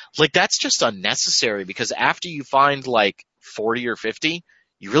is, like, that's just unnecessary, because after you find, like, 40 or 50,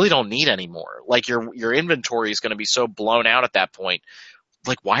 you really don't need any more. Like, your inventory is going to be so blown out at that point.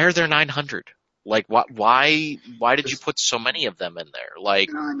 Like, why are there 900? Like, why did you put so many of them in there? Like,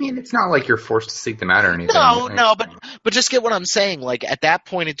 No, I mean, it's not like you're forced to seek them out or anything. no, but just get what I'm saying. Like, at that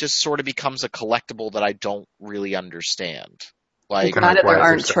point, it just sort of becomes a collectible that I don't really understand. Like, Glad that why there is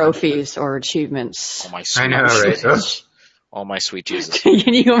there aren't so trophies or achievements. oh my sweet I know, right? Jesus. Oh my sweet Jesus.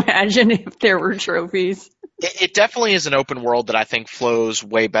 Can you imagine if there were trophies? It definitely is an open world that I think flows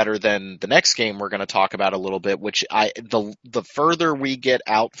way better than the next game we're going to talk about a little bit, which the further we get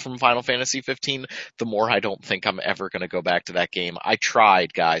out from Final Fantasy 15, the more I don't think I'm ever going to go back to that game. I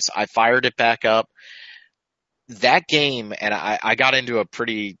tried, guys. I fired it back up. That game, and I got into a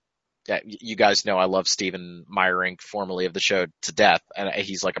pretty... You guys know I love Stephen Meyerink, formerly of the show, to death, and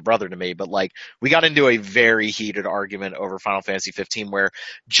he's like a brother to me, but like we got into a very heated argument over Final Fantasy 15 where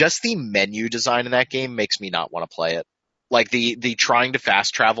just the menu design in that game makes me not want to play it. Like the trying to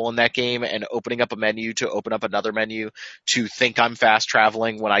fast travel in that game and opening up a menu to open up another menu to think I'm fast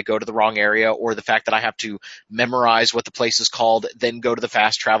traveling when I go to the wrong area, or the fact that I have to memorize what the place is called, then go to the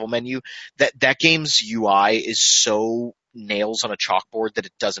fast travel menu. That game's UI is so nails on a chalkboard that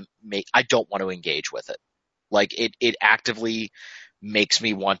I don't want to engage with it. Like it actively makes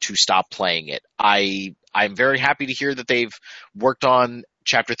me want to stop playing it. I'm very happy to hear that they've worked on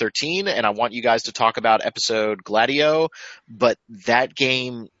Chapter 13, and I want you guys to talk about episode Gladio, but that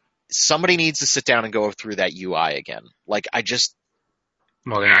game, somebody needs to sit down and go through that UI again. Like,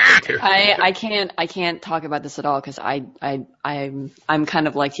 Well, they're not going to. I can't talk about this at all because I'm kind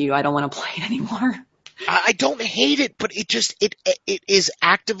of like you. I don't want to play it anymore. I don't hate it, but it is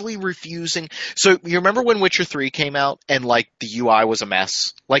actively refusing. So you remember when Witcher 3 came out and like the UI was a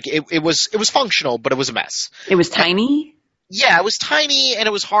mess? Like it was functional, but it was a mess. It was tiny? Yeah, it was tiny and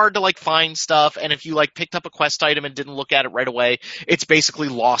it was hard to like find stuff, and if you like picked up a quest item and didn't look at it right away, it's basically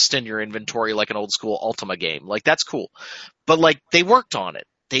lost in your inventory like an old school Ultima game. Like that's cool. But like they worked on it.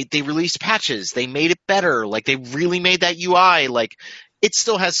 They released patches, they made it better, like they really made that UI like it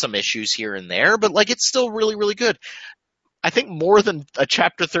still has some issues here and there, but like it's still really, really good. I think more than a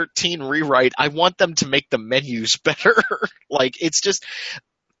Chapter 13 rewrite, I want them to make the menus better. Like it's just,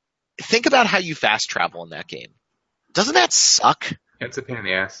 think about how you fast travel in that game. Doesn't that suck? It's a pain in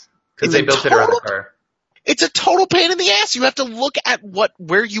the ass. Because they built it around the car. It's a total pain in the ass. You have to look at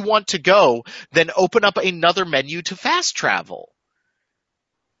where you want to go, then open up another menu to fast travel.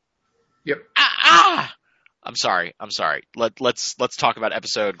 Yep. I'm sorry. Let's talk about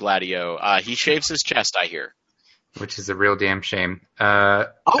episode Gladio. He shaves his chest, I hear. Which is a real damn shame. Wait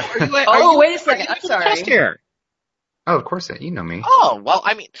a second. I'm sorry. Oh, of course, you know me. Oh, well,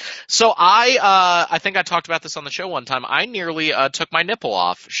 I mean, so I think I talked about this on the show one time. I nearly took my nipple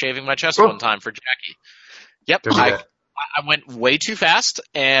off shaving my chest one time for Jackie. Yep, I went way too fast,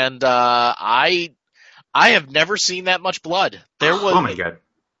 and I have never seen that much blood. Oh my god.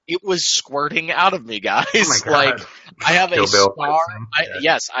 It was squirting out of me, guys. Oh my God. Like, I have a scar.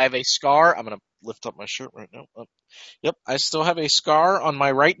 Yes, I have a scar. I'm going to lift up my shirt right now. Yep, I still have a scar on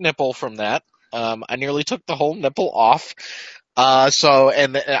my right nipple from that. I nearly took the whole nipple off.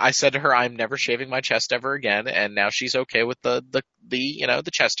 And I said to her, I'm never shaving my chest ever again. And now she's okay with the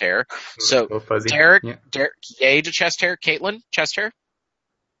chest hair. So, fuzzy. Derek, yay to chest hair. Caitlin, chest hair?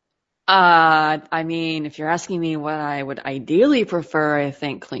 I mean, if you're asking me what I would ideally prefer, I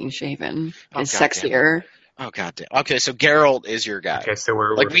think clean shaven is sexier. Oh god damn. Okay, so Geralt is your guy. Okay, so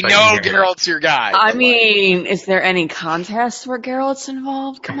we're we fighting know here. Geralt's your guy. I but, mean, is there any contest where Geralt's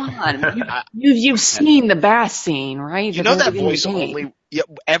involved? Come on. You've seen the bass scene, right? you know that voice only. Yeah,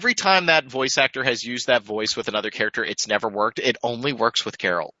 every time that voice actor has used that voice with another character, it's never worked. It only works with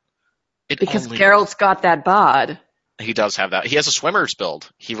Geralt. Because Geralt's got that bod. He does have that. He has a swimmer's build.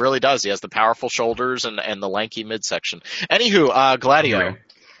 He really does. He has the powerful shoulders and the lanky midsection. Anywho, Gladio. Anyway.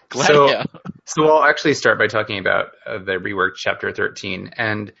 Gladio. So I'll actually start by talking about the reworked Chapter 13.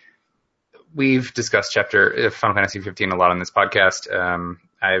 And we've discussed Final Fantasy 15 a lot on this podcast.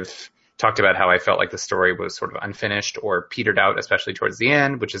 I've talked about how I felt like the story was sort of unfinished or petered out, especially towards the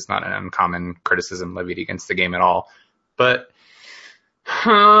end, which is not an uncommon criticism levied against the game at all. But,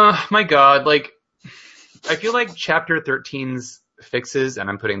 my God, like, I feel like Chapter 13's fixes, and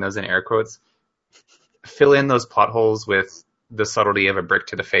I'm putting those in air quotes, fill in those plot holes with the subtlety of a brick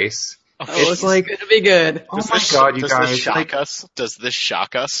to the face. It's like going to be good. Oh my God, you guys! Does this shock us? Does this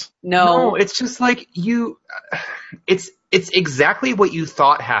shock us? No, it's just like it's exactly what you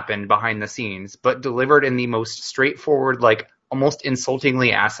thought happened behind the scenes, but delivered in the most straightforward, like almost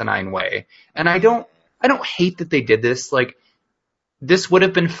insultingly asinine way. And I don't hate that they did this. Like, this would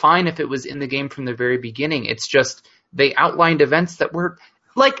have been fine if it was in the game from the very beginning. It's just they outlined events that were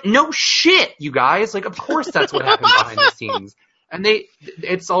like, no shit, you guys. Like, of course that's what happened behind the scenes. And it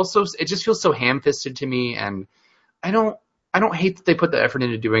just feels so ham-fisted to me, and I don't hate that they put the effort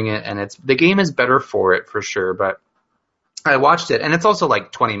into doing it, and the game is better for it for sure, but I watched it, and it's also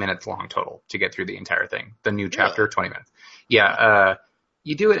like 20 minutes long total to get through the entire thing. The new chapter, 20 minutes. Yeah,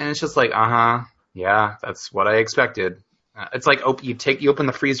 you do it, and it's just like, yeah, that's what I expected. It's like you open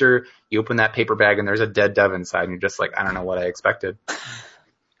the freezer, you open that paper bag, and there's a dead dove inside, and you're just like, I don't know what I expected.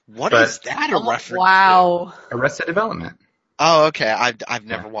 What is that a reference to? Wow. Arrested Development. Oh, okay. I've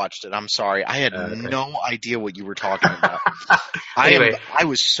never watched it. I'm sorry. I had no idea what you were talking about. Anyway, I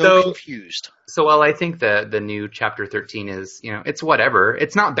was so confused. So while I think the new Chapter 13 is, it's whatever.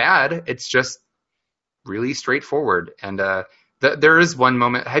 It's not bad. It's just really straightforward. And there is one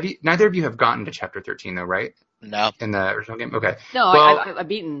moment. Neither of you have gotten to Chapter 13 though, right? No. In the original game? Okay. No, well, I've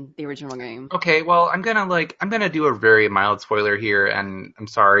beaten the original game. Okay, well, I'm gonna do a very mild spoiler here, and I'm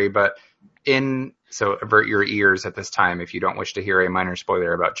sorry, but so avert your ears at this time if you don't wish to hear a minor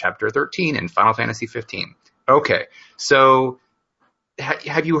spoiler about Chapter 13 in Final Fantasy 15. Okay, so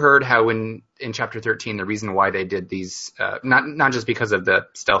have you heard how in Chapter 13 the reason why they did these, not just because of the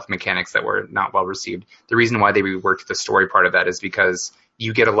stealth mechanics that were not well received, the reason why they reworked the story part of that is because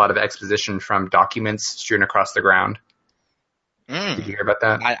you get a lot of exposition from documents strewn across the ground. Did you hear about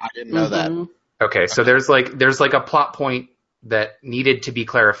that? I didn't know that. Okay, so there's like a plot point that needed to be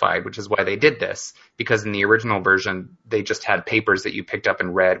clarified, which is why they did this, because in the original version they just had papers that you picked up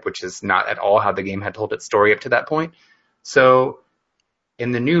and read, which is not at all how the game had told its story up to that point. So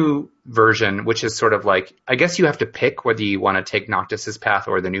in the new version, which is sort of like, I guess you have to pick whether you want to take Noctis's path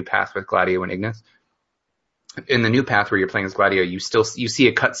or the new path with Gladio and Ignis. In the new path where you're playing as Gladio, you see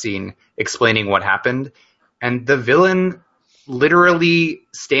a cutscene explaining what happened, and the villain literally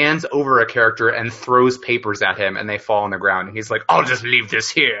stands over a character and throws papers at him, and they fall on the ground. And he's like, "I'll just leave this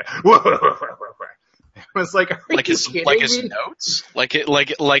here." I was like, his notes, like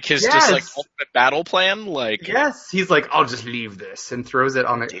his just like ultimate battle plan, like yes, he's like, "I'll just leave this," and throws it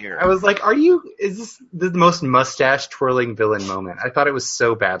on the. I was like, is this the most mustache twirling villain moment? I thought it was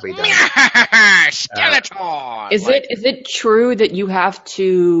so badly done. Skeletor. Is it true that you have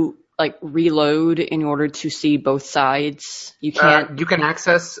to like reload in order to see both sides? You can't. You can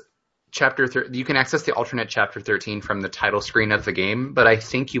access you can access the alternate Chapter 13 from the title screen of the game, but I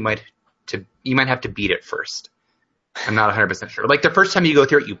think you might have to beat it first. I'm not 100% sure. Like the first time you go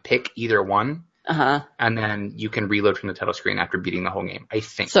through it, you pick either one, and then you can reload from the title screen after beating the whole game. I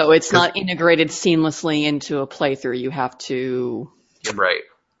think. So it's not integrated seamlessly into a playthrough. You have to. You're right.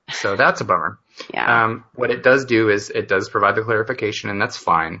 So that's a bummer. Yeah. What it does do is it does provide the clarification, and that's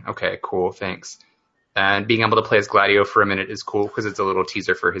fine. Okay, cool, thanks. And being able to play as Gladio for a minute is cool because it's a little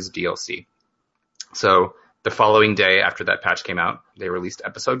teaser for his DLC. So the following day after that patch came out, they released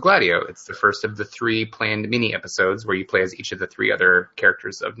episode Gladio. It's the first of the 3 planned mini episodes where you play as each of the 3 other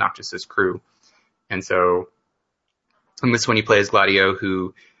characters of Noctis's crew. And so in this one you play as Gladio,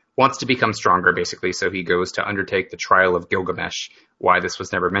 who wants to become stronger, basically, so he goes to undertake the trial of Gilgamesh. Why this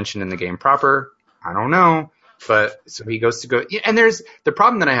was never mentioned in the game proper, I don't know. But so he goes to go, and there's the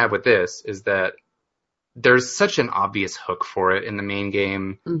problem that I have with this is that there's such an obvious hook for it in the main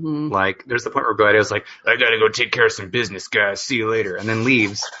game. Mm-hmm. Like, there's the point where Gladio's like, "I gotta go take care of some business, guys. See you later," and then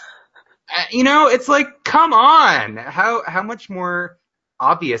leaves. It's like, come on. How much more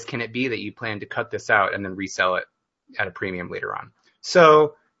obvious can it be that you plan to cut this out and then resell it at a premium later on?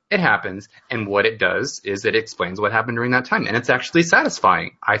 So it happens, and what it does is it explains what happened during that time, and it's actually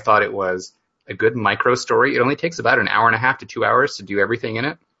satisfying. I thought it was a good micro story. It only takes about an hour and a half to 2 hours to do everything in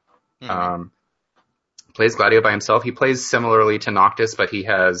it. Mm-hmm. Plays Gladio by himself. He plays similarly to Noctis, but he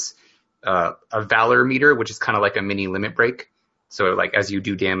has a Valor meter, which is kind of like a mini limit break. So like as you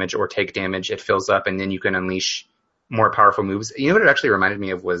do damage or take damage, it fills up, and then you can unleash more powerful moves. You know what it actually reminded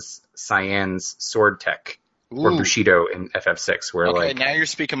me of was Cyan's sword tech. Ooh. Or Bushido in FF6, where okay, now you're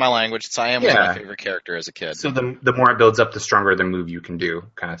speaking my language. Cyan was my favorite character as a kid. So the more it builds up, the stronger the move you can do,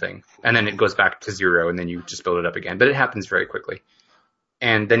 kind of thing. And then it goes back to 0, and then you just build it up again. But it happens very quickly.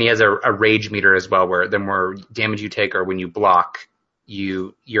 And then he has a rage meter as well, where the more damage you take or when you block,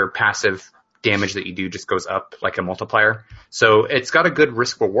 your passive damage that you do just goes up like a multiplier. So it's got a good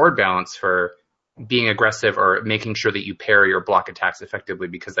risk-reward balance for being aggressive or making sure that you parry or block attacks effectively,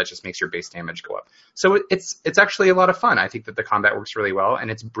 because that just makes your base damage go up. So it's actually a lot of fun. I think that the combat works really well,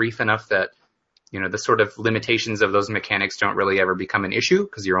 and it's brief enough that, the sort of limitations of those mechanics don't really ever become an issue,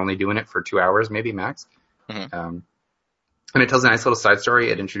 because you're only doing it for 2 hours, maybe max. Mm-hmm. And it tells a nice little side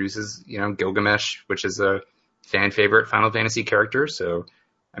story. It introduces, Gilgamesh, which is a fan favorite Final Fantasy character. So,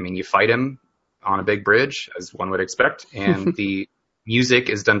 you fight him on a big bridge, as one would expect, and the music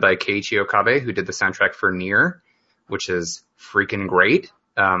is done by Keiichi Okabe, who did the soundtrack for Nier, which is freaking great.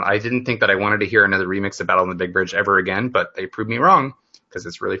 I didn't think that I wanted to hear another remix of Battle on the Big Bridge ever again, but they proved me wrong, because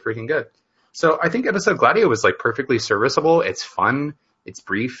it's really freaking good. So I think Episode Gladio was perfectly serviceable. It's fun. It's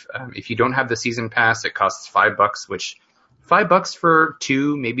brief. If you don't have the season pass, it costs $5, which $5 for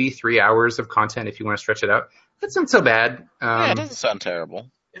 2, maybe 3 hours of content if you want to stretch it out. That's not so bad. It doesn't sound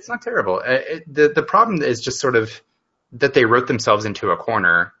terrible. It's not terrible. The problem is just sort of that they wrote themselves into a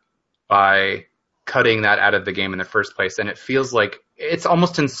corner by cutting that out of the game in the first place. And it feels like it's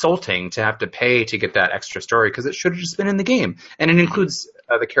almost insulting to have to pay to get that extra story, because it should have just been in the game. And it includes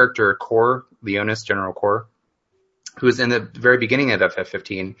the character Core, Leonis, General Core, who is in the very beginning of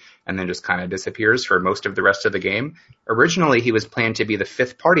FF15 and then just kind of disappears for most of the rest of the game. Originally, he was planned to be the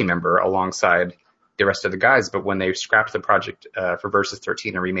 5th party member alongside the rest of the guys, but when they scrapped the project for Versus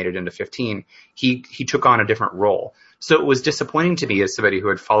 13 and remade it into 15, he took on a different role. So it was disappointing to me as somebody who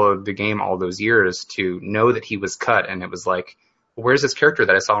had followed the game all those years to know that he was cut, and it was like, where's this character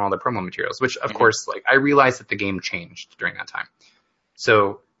that I saw in all the promo materials? Which, of course, I realized that the game changed during that time.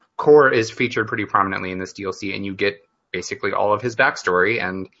 So Core is featured pretty prominently in this DLC, and you get basically all of his backstory,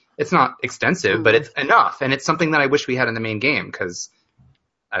 and it's not extensive, but it's enough, and it's something that I wish we had in the main game, because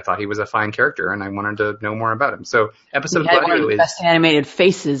I thought he was a fine character, and I wanted to know more about him. So Episode Gladio one of the best animated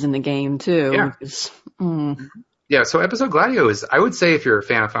faces in the game, too. Yeah. Yeah, so Episode Gladio is, I would say, if you're a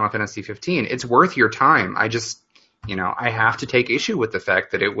fan of Final Fantasy 15, it's worth your time. I just, I have to take issue with the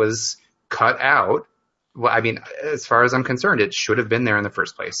fact that it was cut out. Well, as far as I'm concerned, it should have been there in the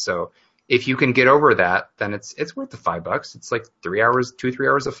first place. So if you can get over that, then it's worth the $5. It's like 3 hours, 2-3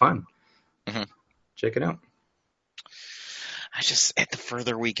 hours of fun. Mm-hmm. Check it out. The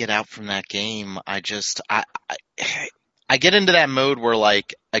further we get out from that game, I get into that mode where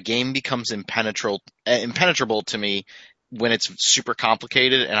a game becomes impenetrable to me when it's super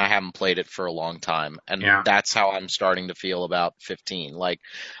complicated and I haven't played it for a long time. And that's how I'm starting to feel about 15.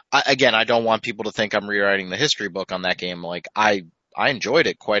 I don't want people to think I'm rewriting the history book on that game. I enjoyed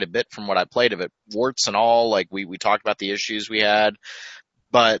it quite a bit from what I played of it, warts and all. We talked about the issues we had,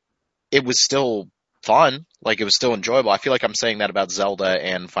 but it was still fun. It was still enjoyable. I feel like I'm saying that about Zelda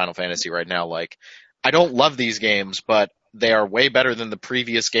and Final Fantasy right now. I don't love these games, but they are way better than the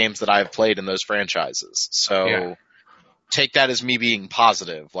previous games that I've played in those franchises. So take that as me being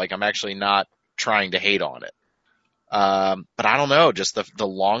positive. I'm actually not trying to hate on it. But I don't know, just the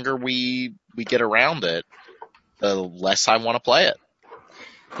longer we get around it, the less I want to play it.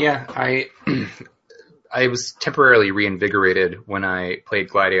 Yeah, I was temporarily reinvigorated when I played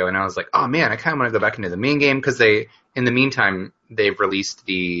Gladio, and I was like, oh man, I kind of want to go back into the main game, because in the meantime, they've released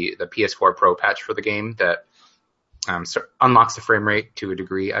the PS4 Pro patch for the game that unlocks the frame rate to a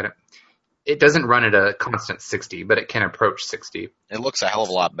degree. It doesn't run at a constant 60, but it can approach 60. It looks a hell of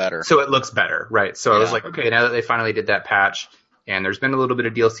a lot better. So it looks better, right? So I was like, okay, now that they finally did that patch, and there's been a little bit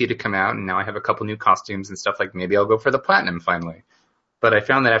of DLC to come out, and now I have a couple new costumes and stuff, maybe I'll go for the Platinum finally. But I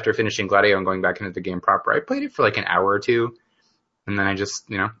found that after finishing Gladio and going back into the game proper, I played it for an hour or two, and then I just,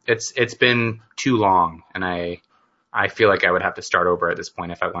 it's been too long, and I feel like I would have to start over at this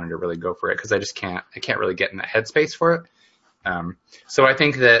point if I wanted to really go for it, because I can't really get in the headspace for it. So I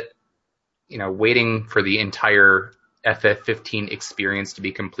think that, waiting for the entire FF15 experience to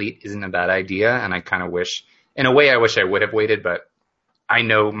be complete isn't a bad idea, and I kind of wish, in a way, I wish I would have waited, but I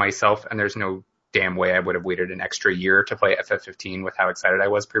know myself, and there's no damn way I would have waited an extra year to play FF15 with how excited I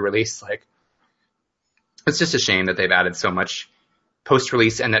was pre-release. Like, it's just a shame that they've added so much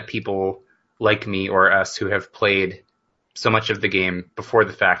post-release and that people like me or us who have played so much of the game before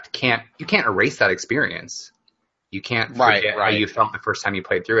the fact can't erase that experience. You can't forget how you felt the first time you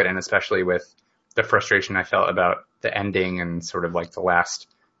played through it, and especially with the frustration I felt about the ending and sort of like the last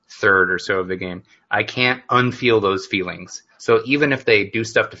third or so of the game. I can't unfeel those feelings. So even if they do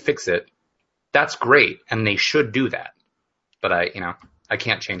stuff to fix it, that's great, and they should do that. But I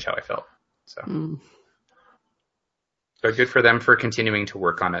can't change how I felt. So. But good for them for continuing to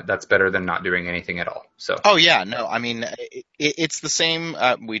work on it. That's better than not doing anything at all. So. Oh yeah, no, I mean it's the same.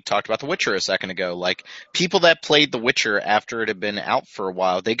 We talked about The Witcher a second ago. Like, people that played The Witcher after it had been out for a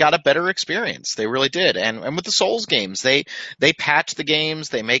while, they got a better experience. They really did. And with the Souls games, they patch the games,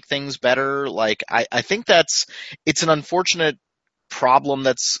 they make things better. Like, I think it's an unfortunate problem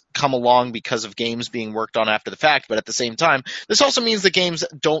that's come along because of games being worked on after the fact, but at the same time, this also means that games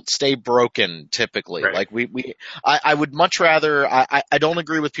don't stay broken typically. Right. Like I would much rather, I don't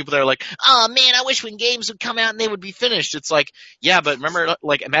agree with people that are like, oh man, I wish when games would come out and they would be finished. It's like, yeah, but remember,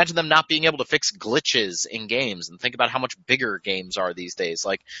 like, imagine them not being able to fix glitches in games, and think about how much bigger games are these days.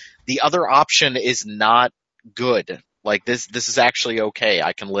 Like, the other option is not good. Like, this is actually okay.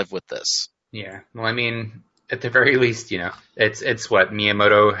 I can live with this. Yeah. Well, I mean, at the very least, it's what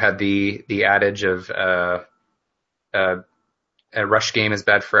Miyamoto had the adage of a rush game is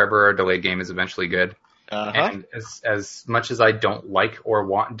bad forever, a delayed game is eventually good. And as much as I don't like or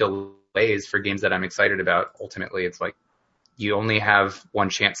want delays for games that I'm excited about, ultimately it's like you only have one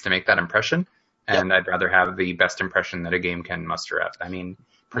chance to make that impression, and I'd rather have the best impression that a game can muster up. I mean,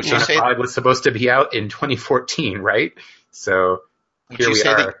 Persona 5 was supposed to be out in 2014, right? So here we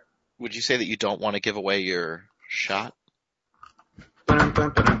are. Would you say that you don't want to give away your shot?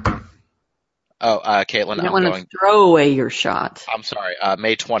 Caitlin, you don't want to throw away your shot. I'm sorry.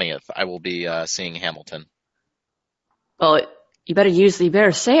 May 20th, I will be seeing Hamilton. Well, you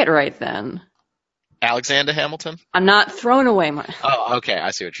better say it right then. Alexander Hamilton? I'm not throwing away my... Oh, okay. I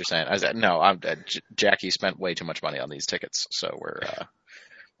see what you're saying. Jackie spent way too much money on these tickets, so we're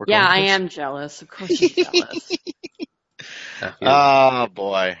yeah, I am jealous. Of course I'm jealous. Oh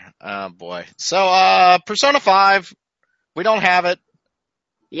boy. So, Persona 5, we don't have it.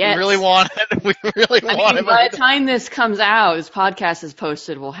 Yes. We really want it. By the time this comes out, this podcast is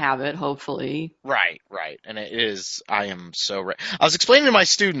posted, we'll have it, hopefully. Right. And it is, I am so ready. I was explaining to my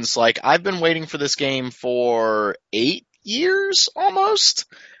students, like, I've been waiting for this game for 8 years, almost.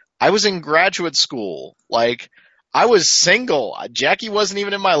 I was in graduate school. Like, I was single. Jackie wasn't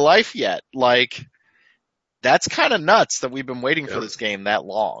even in my life yet. Like, that's kind of nuts that we've been waiting for this game that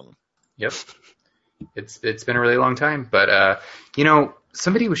long. Yep. It's been a really long time. But,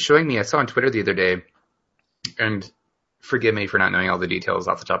 somebody was showing me, I saw on Twitter the other day, and forgive me for not knowing all the details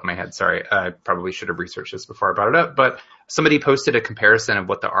off the top of my head. Sorry, I probably should have researched this before I brought it up. But somebody posted a comparison of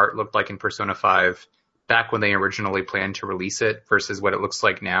what the art looked like in Persona 5 back when they originally planned to release it versus what it looks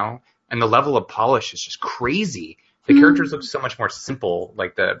like now. And the level of polish is just crazy. The characters look so much more simple.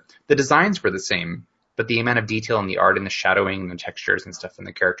 Like, the designs were the same, but the amount of detail in the art and the shadowing and the textures and stuff in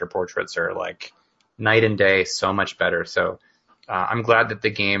the character portraits are like night and day, so much better. So I'm glad that the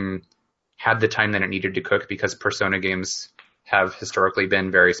game had the time that it needed to cook, because Persona games have historically been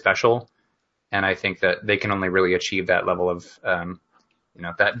very special. And I think that they can only really achieve that level of,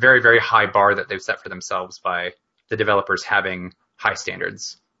 that very, very high bar that they've set for themselves by the developers having high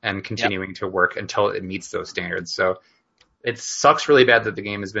standards and continuing to work until it meets those standards. So it sucks really bad that the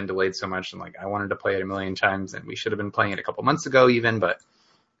game has been delayed so much. And I wanted to play it a million times, and we should have been playing it a couple months ago even, but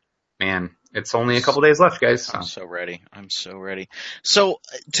man, it's only a couple days left, guys. So. I'm so ready. So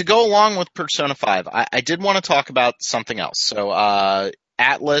to go along with Persona 5, I did want to talk about something else. So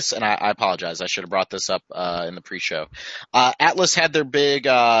Atlus, and I apologize, I should have brought this up in the pre-show. Atlus had their big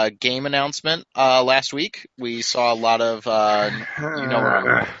game announcement last week. We saw a lot of you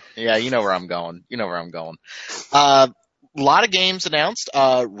know where I'm going. A lot of games announced.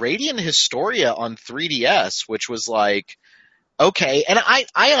 Radiant Historia on 3DS, which was like, okay, and I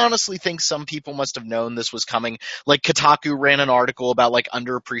honestly think some people must have known this was coming. Like, Kotaku ran an article about, like,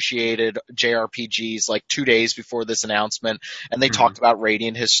 underappreciated JRPGs, like, 2 days before this announcement, and they talked about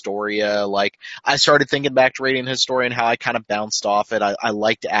Radiant Historia. Like, I started thinking back to Radiant Historia and how I kind of bounced off it. I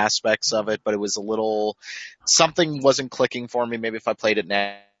liked aspects of it, but it was a little, something wasn't clicking for me, maybe if I played it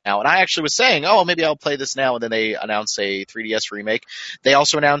now. And I actually was saying, oh, maybe I'll play this now, and then they announced a 3DS remake. They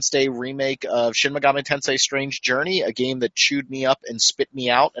also announced a remake of Shin Megami Tensei Strange Journey, a game that chewed me up and spit me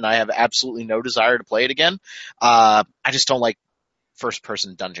out, and I have absolutely no desire to play it again. I just don't like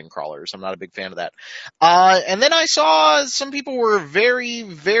first-person dungeon crawlers. I'm not a big fan of that. And then I saw some people were very,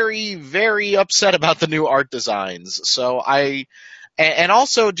 very, very upset about the new art designs. So and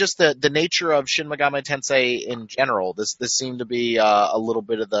also just the nature of Shin Megami Tensei in general. This seemed to be a little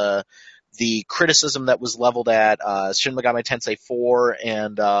bit of the criticism that was leveled at Shin Megami Tensei 4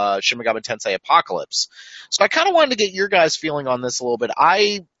 and Shin Megami Tensei Apocalypse. So I kind of wanted to get your guys' feeling on this a little bit.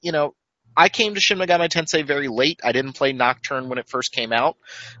 I came to Shin Megami Tensei very late. I didn't play Nocturne when it first came out.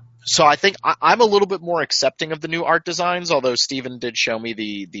 So I think I'm a little bit more accepting of the new art designs, although Steven did show me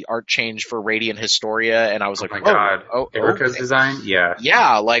the art change for Radiant Historia, and I was like, oh my god, Erica's design? Yeah.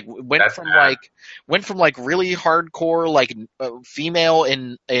 Yeah, like went from really hardcore, like female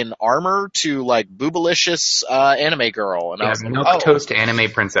in armor to like boobalicious anime girl. And I was like, milquetoast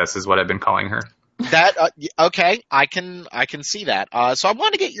anime princess is what I've been calling her. That okay, I can see that. So I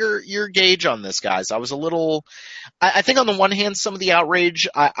want to get your gauge on this, guys. I was a little, I think on the one hand, some of the outrage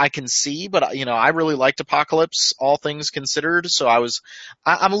I can see, but I really liked Apocalypse, all things considered. So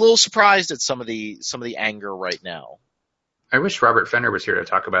I'm a little surprised at some of the anger right now. I wish Robert Fender was here to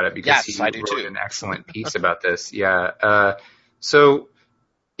talk about it because he wrote an excellent piece about this. Yeah. So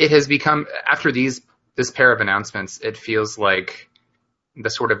it has become, after this pair of announcements, it feels like the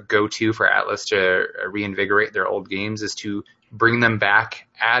sort of go-to for Atlus to reinvigorate their old games is to bring them back,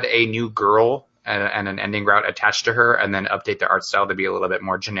 add a new girl and an ending route attached to her, and then update the art style to be a little bit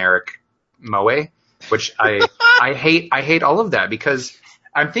more generic moe, which I hate. I hate all of that because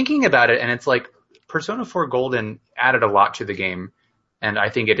I'm thinking about it, and it's like Persona 4 Golden added a lot to the game, and I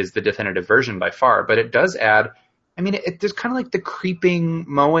think it is the definitive version by far, but it does add, I mean, there's kind of like the creeping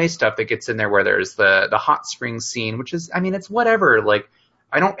moe stuff that gets in there where there's the hot spring scene, which is, I mean, it's whatever. Like,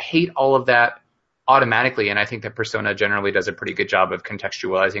 I don't hate all of that automatically, and I think that Persona generally does a pretty good job of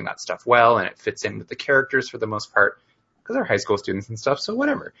contextualizing that stuff well, and it fits in with the characters for the most part, because they're high school students and stuff, so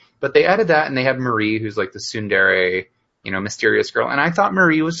whatever. But they added that, and they have Marie, who's like the tsundere, mysterious girl, and I thought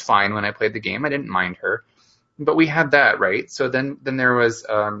Marie was fine when I played the game. I didn't mind her. But we had that, right? So then there was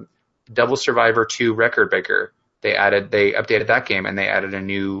Devil Survivor 2 Record Breaker. They updated that game, and they added a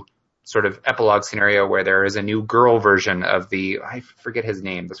new sort of epilogue scenario where there is a new girl version of I forget his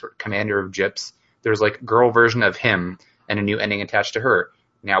name, the sort of commander of Gyps. There's like girl version of him and a new ending attached to her.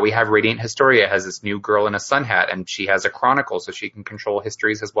 Now we have Radiant Historia has this new girl in a sun hat, and she has a chronicle, so she can control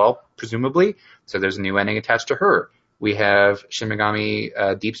histories as well, presumably. So there's a new ending attached to her. We have Shin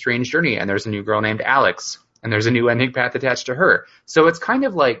Megami Deep Strange Journey, and there's a new girl named Alex, and there's a new ending path attached to her. So it's kind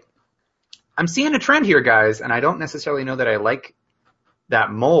of like, I'm seeing a trend here, guys, and I don't necessarily know that I like that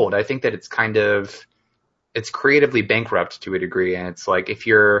mold. I think that it's creatively bankrupt to a degree, and it's like if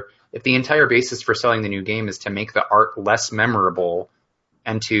the entire basis for selling the new game is to make the art less memorable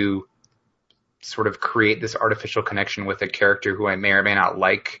and to sort of create this artificial connection with a character who I may or may not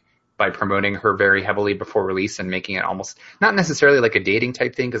like by promoting her very heavily before release and making it almost not necessarily like a dating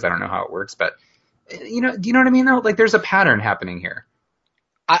type thing, because I don't know how it works, but do you know what I mean though? Like there's a pattern happening here.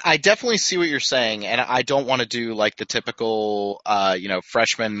 I definitely see what you're saying, and I don't want to do like the typical,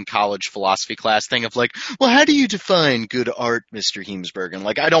 freshman college philosophy class thing of like, well, how do you define good art, Mr. Heemsberg? And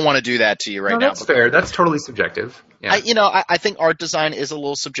I don't want to do that to you right now. That's fair. That's totally subjective. Yeah. I think art design is a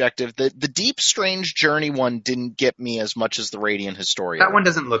little subjective. The Deep Strange Journey one didn't get me as much as the Radiant Historia. That one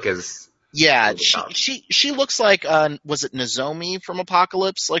doesn't look as... Yeah, she looks like, was it Nozomi from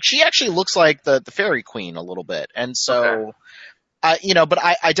Apocalypse? Like, she actually looks like the Fairy Queen a little bit, and so... Okay. But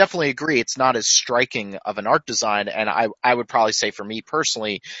I definitely agree. It's not as striking of an art design, and I would probably say for me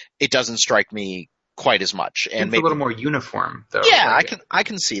personally, it doesn't strike me quite as much. And maybe a little more uniform, though. Yeah, I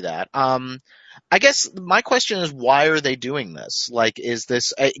can see that. I guess my question is, why are they doing this? Like, is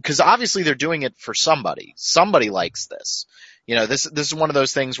this because obviously they're doing it for somebody. Somebody likes this. This is one of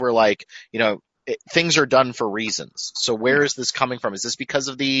those things where things are done for reasons. So where is this coming from? Is this because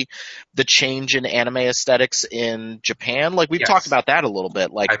of the change in anime aesthetics in Japan? Like we've talked about that a little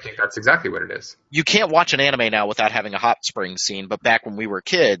bit. Like I think that's exactly what it is. You can't watch an anime now without having a hot spring scene, but back when we were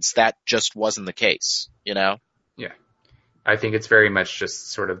kids, that just wasn't the case, Yeah. I think it's very much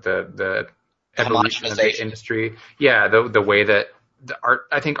just sort of the evolution of the industry. Yeah, the way that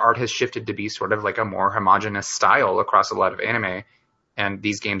I think art has shifted to be sort of like a more homogenous style across a lot of anime. And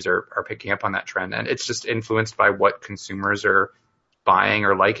these games are picking up on that trend. And it's just influenced by what consumers are buying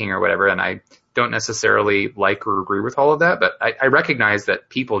or liking or whatever. And I don't necessarily like or agree with all of that, but I recognize that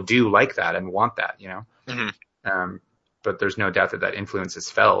people do like that and want that, Mm-hmm. But there's no doubt that influence is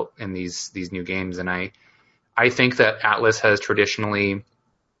felt in these new games. And I think that Atlus has traditionally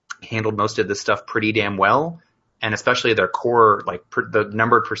handled most of this stuff pretty damn well. And especially their core, like the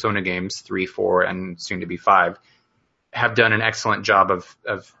numbered Persona games, 3, 4, and soon to be 5, have done an excellent job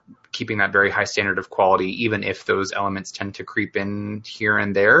of keeping that very high standard of quality, even if those elements tend to creep in here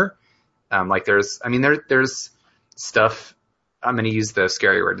and there. Like there's stuff, I'm going to use the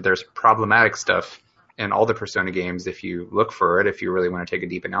scary word, there's problematic stuff in all the Persona games if you look for it, if you really want to take a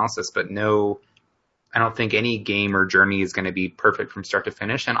deep analysis, but no, I don't think any game or journey is going to be perfect from start to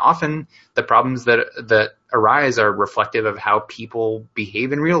finish. And often the problems that arise are reflective of how people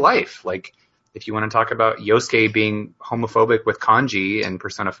behave in real life. Like if you want to talk about Yosuke being homophobic with Kanji in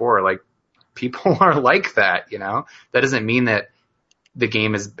Persona 4, like people are like that, you know? That doesn't mean that the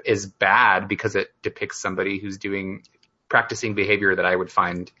game is bad because it depicts somebody who's practicing behavior that I would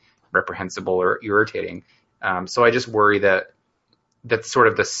find reprehensible or irritating. So I just worry that that's sort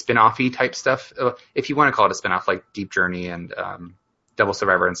of the spin-off-y type stuff. If you want to call it a spin-off, like Deep Journey and Devil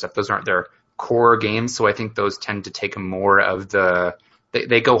Survivor and stuff, those aren't their core games. So I think those tend to take more of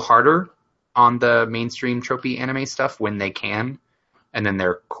they go harder on the mainstream tropey anime stuff when they can. And then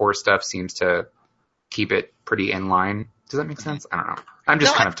their core stuff seems to keep it pretty in line. Does that make sense? I don't know. I'm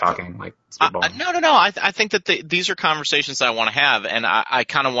just kind of talking like spitballing. No. I think that these are conversations that I want to have, and I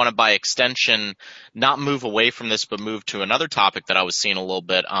kind of want to, by extension, not move away from this, but move to another topic that I was seeing a little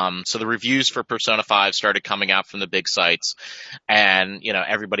bit. So the reviews for Persona 5 started coming out from the big sites, and you know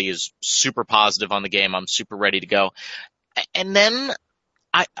everybody is super positive on the game. I'm super ready to go, and then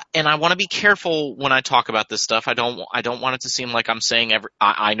I want to be careful when I talk about this stuff. I don't want it to seem like I'm saying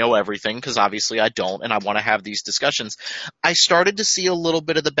I know everything, because obviously I don't, and I want to have these discussions. I started to see a little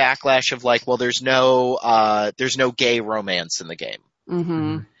bit of the backlash of like, well, there's no gay romance in the game.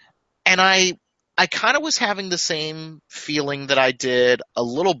 Mm-hmm. And I kind of was having the same feeling that I did a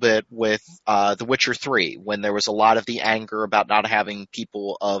little bit with The Witcher 3, when there was a lot of the anger about not having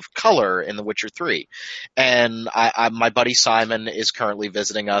people of color in The Witcher 3. And my buddy Simon is currently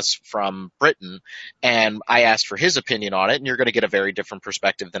visiting us from Britain, and I asked for his opinion on it, and you're going to get a very different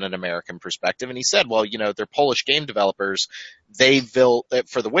perspective than an American perspective. And he said, well, you know, they're Polish game developers. They built,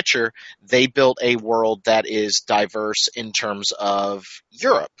 for The Witcher, they built a world that is diverse in terms of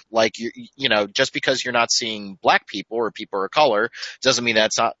Europe. Like, you know, just because you're not seeing black people or people of color doesn't mean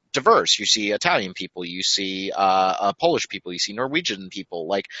that's not diverse. You see Italian people, you see Polish people, you see Norwegian people.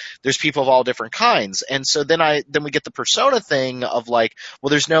 Like, there's people of all different kinds. And so then we get the Persona thing of like, well,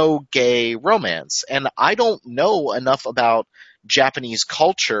 there's no gay romance. And I don't know enough about Japanese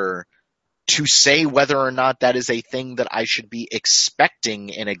culture to say whether or not that is a thing that I should be expecting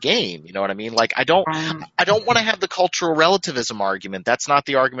in a game. You know what I mean? Like, I don't want to have the cultural relativism argument. That's not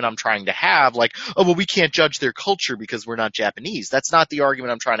the argument I'm trying to have. Like, oh, well, we can't judge their culture because we're not Japanese. That's not the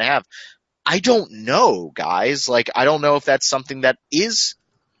argument I'm trying to have. I don't know, guys. Like, I don't know if that's something that is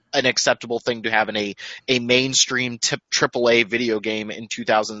an acceptable thing to have in a mainstream AAA video game in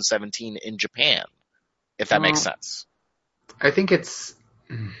 2017 in Japan, if that makes sense. I think it's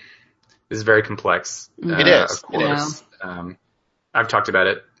very complex. It is. Of course. Yeah. I've talked about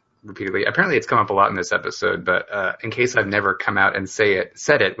it repeatedly. Apparently it's come up a lot in this episode, but in case I've never come out and said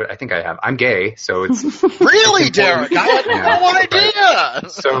it, but I think I have. I'm gay, so it's... Really, Derek? I had no idea!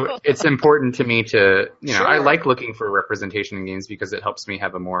 So it's important to me to, you know, Sure. I like looking for representation in games because it helps me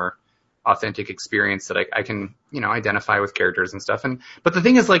have a more authentic experience that I can, you know, identify with characters and stuff. But the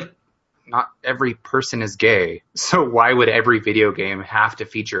thing is, like, not every person is gay, so why would every video game have to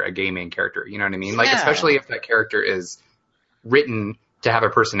feature a gay main character? You know what I mean? Like, Yeah. especially if that character is written to have a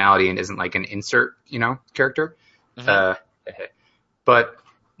personality and isn't like an insert, you know, character. Mhm. But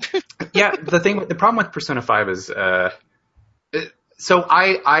yeah, the problem with Persona 5 is, so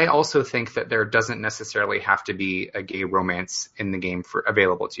I also think that there doesn't necessarily have to be a gay romance in the game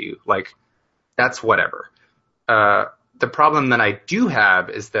available to you. Like, that's whatever. The problem that I do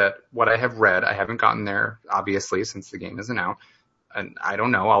have is that what I have read, I haven't gotten there, obviously, since the game isn't out. And I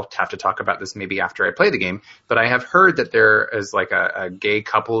don't know, I'll have to talk about this maybe after I play the game. But I have heard that there is like a gay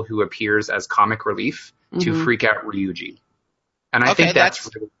couple who appears as comic relief to freak out Ryuji. And I think that's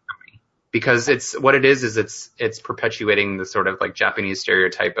really funny. Because it's perpetuating the sort of like Japanese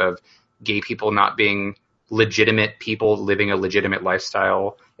stereotype of gay people not being legitimate people living a legitimate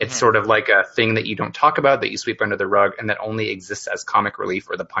lifestyle. It's sort of like a thing that you don't talk about, that you sweep under the rug, and that only exists as comic relief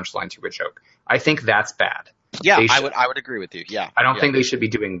or the punchline to a joke. I think that's bad. Yeah, I would agree with you. Yeah. I don't think they should be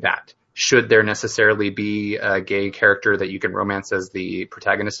doing that. Should there necessarily be a gay character that you can romance as the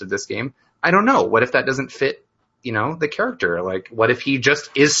protagonist of this game? I don't know. What if that doesn't fit, you know, the character? Like, what if he just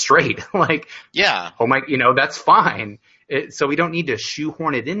is straight? Like, Yeah. oh my, you know, that's fine. So we don't need to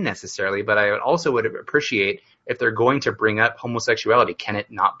shoehorn it in necessarily, but I also would appreciate if they're going to bring up homosexuality, can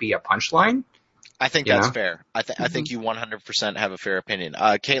it not be a punchline? I think You that's know? fair. I think you 100% have a fair opinion.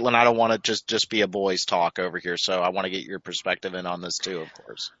 Caitlin, I don't want to just be a boys talk over here, so I want to get your perspective in on this too, of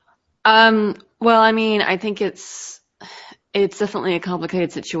course. Well, I mean, I think it's definitely a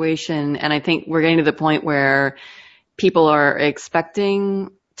complicated situation, and I think we're getting to the point where people are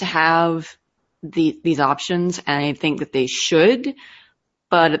expecting to have these options, and I think that they should,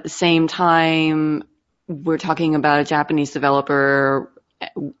 but at the same time, we're talking about a Japanese developer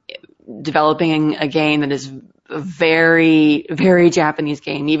developing a game that is a very, very Japanese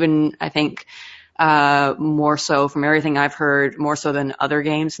game. Even, I think, more so from everything I've heard, more so than other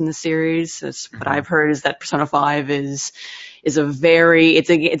games in the series. What I've heard is that Persona 5 is a very, it's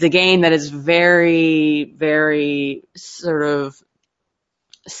a game that is very, very sort of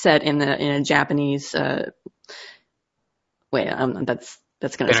set in a Japanese, that's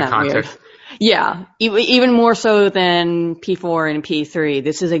going to sound weird. Yeah, even more so than P4 and P3.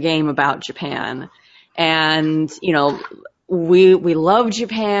 This is a game about Japan, and we love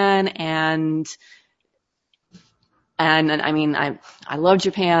Japan, and I mean I love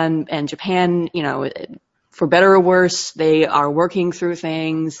Japan, and Japan, for better or worse, they are working through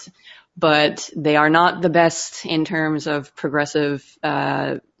things, but they are not the best in terms of progressive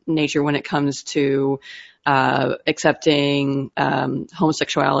nature when it comes to accepting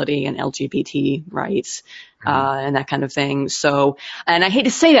homosexuality and LGBT rights and that kind of thing. So, and I hate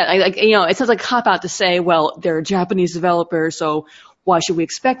to say that, it sounds like a cop out to say, well, they're a Japanese developer, so why should we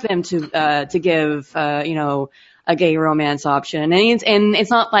expect them to give a gay romance option? And it's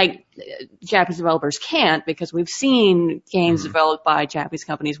not like Japanese developers can't, because we've seen games developed by Japanese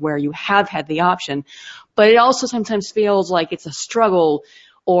companies where you have had the option, but it also sometimes feels like it's a struggle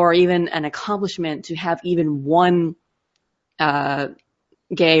or even an accomplishment to have even one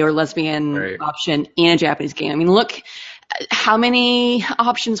gay or lesbian option in a Japanese game. I mean, look, how many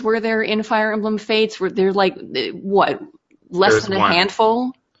options were there in Fire Emblem Fates? Were there less than a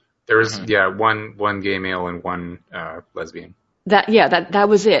handful? There was one gay male and one lesbian. That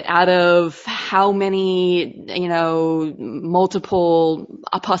was it. Out of how many multiple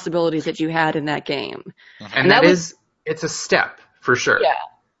possibilities that you had in that game, and it's a step for sure. Yeah.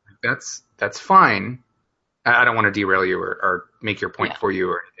 That's fine. I don't want to derail you or make your point for you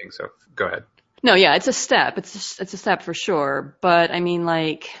or anything, so go ahead. No, yeah, it's a step. It's a step for sure. But I mean,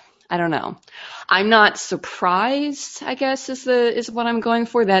 I don't know. I'm not surprised, I guess, is what I'm going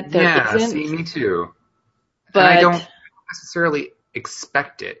for, that there isn't. See, me too. But and I don't necessarily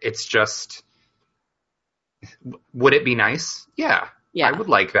expect it. It's just, would it be nice? Yeah. I would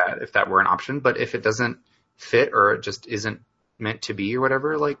like that if that were an option. But if it doesn't fit or it just isn't meant to be or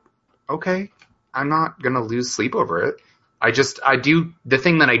whatever, okay, I'm not going to lose sleep over it. The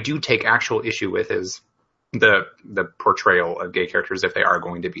thing that I do take actual issue with is the portrayal of gay characters if they are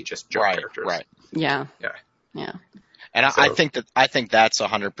going to be just joke characters. Right. Yeah. And I think that's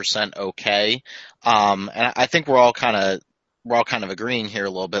 100% okay. And I think we're all kind of agreeing here a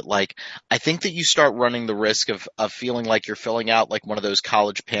little bit. I think that you start running the risk of feeling like you're filling out one of those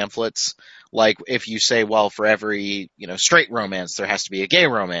college pamphlets. If you say, well, for every, straight romance, there has to be a gay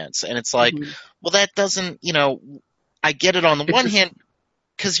romance. And it's well, that doesn't, I get it on the one hand,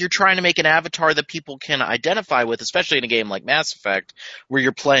 because you're trying to make an avatar that people can identify with, especially in a game like Mass Effect, where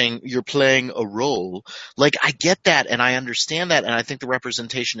you're playing a role. I get that, and I understand that, and I think the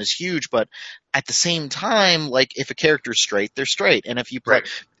representation is huge. But at the same time, if a character's straight, they're straight, and if you play,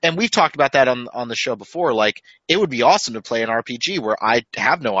 and we've talked about that on the show before. It would be awesome to play an RPG where I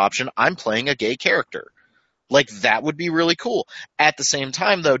have no option. I'm playing a gay character. That would be really cool. At the same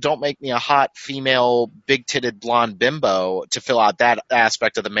time, though, don't make me a hot female, big-titted blonde bimbo to fill out that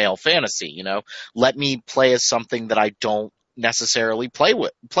aspect of the male fantasy, Let me play as something that I don't necessarily play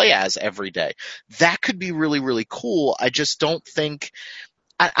as every day. That could be really, really cool. I just don't think...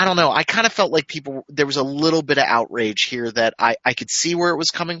 I don't know. I kind of felt like there was a little bit of outrage here that I could see where it was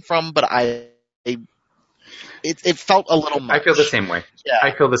coming from, but it felt a little much. I feel the same way. Yeah.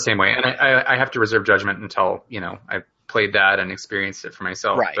 I feel the same way. And I have to reserve judgment until, I've played that and experienced it for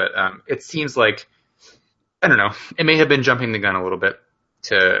myself. Right. But it seems like, I don't know, it may have been jumping the gun a little bit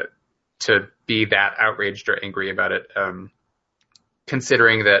to be that outraged or angry about it,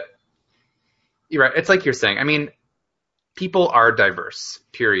 considering that, you're right, it's like you're saying. I mean, people are diverse,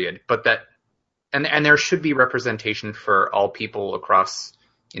 period. But and there should be representation for all people across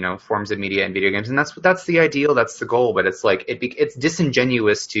forms of media and video games, and that's the ideal, that's the goal. But it's it's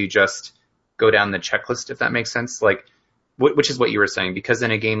disingenuous to just go down the checklist, if that makes sense. Which is what you were saying, because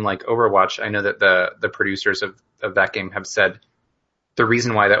in a game like Overwatch, I know that the producers of that game have said the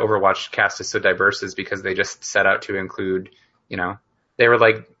reason why the Overwatch cast is so diverse is because they just set out to include, they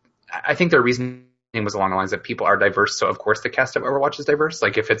were I think their reasoning was along the lines that people are diverse, so of course the cast of Overwatch is diverse.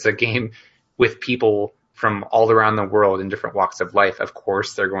 Like if it's a game with people from all around the world in different walks of life, of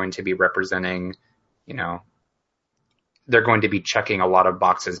course they're going to be representing, you know, they're going to be checking a lot of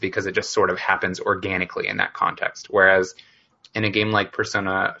boxes because it just sort of happens organically in that context. Whereas in a game like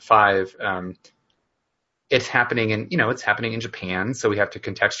Persona 5, it's happening in Japan, so we have to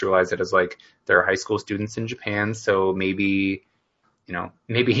contextualize it as like there are high school students in Japan, so maybe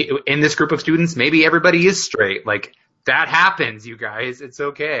in this group of students, maybe everybody is straight. Like that happens, you guys. It's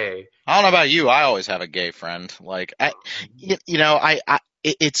okay. I don't know about you. I always have a gay friend. Like,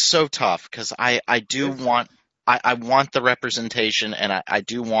 it's so tough because I want the representation, and I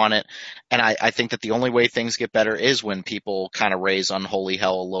do want it, and I think that the only way things get better is when people kind of raise unholy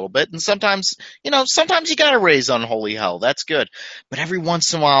hell a little bit, and sometimes you gotta raise unholy hell. That's good, but every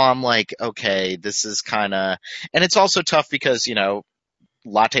once in a while I'm like, okay, this is kind of, and it's also tough because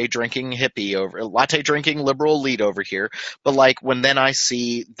latte drinking liberal elite over here, but like when then I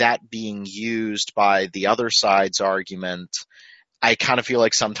see that being used by the other side's argument, I kind of feel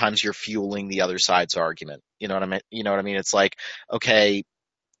like sometimes you're fueling the other side's argument. You know what I mean? It's like, okay,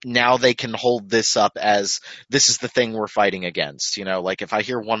 now they can hold this up as this is the thing we're fighting against. Like if I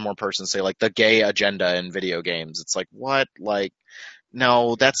hear one more person say like the gay agenda in video games, it's like, what? Like,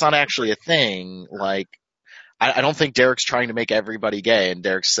 no, that's not actually a thing. Like, I don't think Derek's trying to make everybody gay, and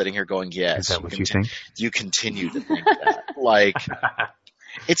Derek's sitting here going, yes. Is that what you think? You continue to think that. Like,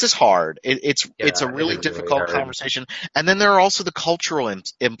 it's just hard. It's a really difficult conversation. And then there are also the cultural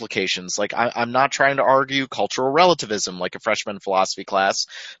implications. Like, I'm not trying to argue cultural relativism like a freshman philosophy class,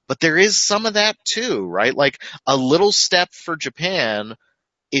 but there is some of that too, right? Like, a little step for Japan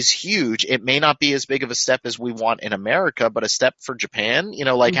is huge. It may not be as big of a step as we want in America, but a step for Japan,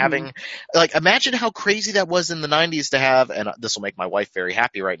 like having, like, imagine how crazy that was in the 90s to have, and this will make my wife very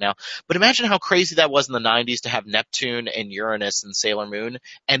happy right now, but imagine how crazy that was in the 90s to have Neptune and Uranus and Sailor Moon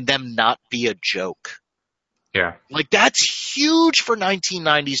and them not be a joke. Yeah. Like, that's huge for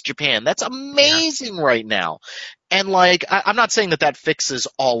 1990s Japan. That's amazing right now. And, like, I'm not saying that fixes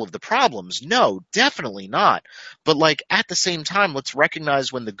all of the problems. No, definitely not. But, like, at the same time, let's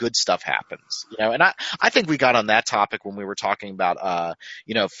recognize when the good stuff happens. And I think we got on that topic when we were talking about,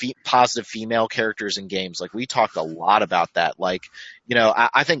 positive female characters in games. Like, we talked a lot about that. Like,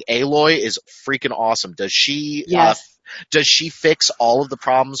 I think Aloy is freaking awesome. Does she... Yes. Does she fix all of the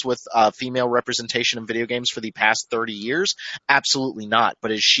problems with female representation in video games for the past 30 years? Absolutely not.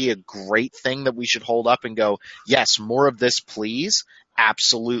 But is she a great thing that we should hold up and go, yes, more of this, please?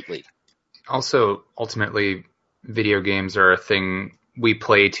 Absolutely. Also, ultimately, video games are a thing we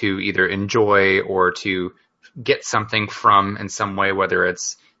play to either enjoy or to get something from in some way, whether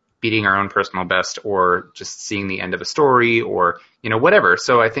it's beating our own personal best or just seeing the end of a story or, whatever.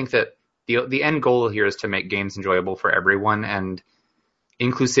 So I think that the end goal here is to make games enjoyable for everyone, and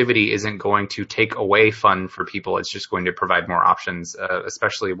inclusivity isn't going to take away fun for people. It's just going to provide more options,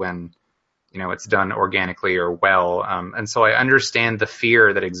 especially when, it's done organically or well. And so I understand the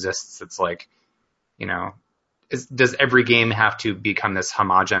fear that exists. It's like, does every game have to become this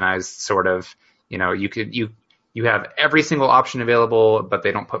homogenized sort of, you have every single option available, but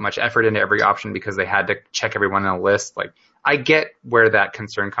they don't put much effort into every option because they had to check everyone on the list. Like, I get where that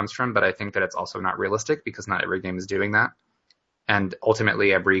concern comes from, but I think that it's also not realistic because not every game is doing that. And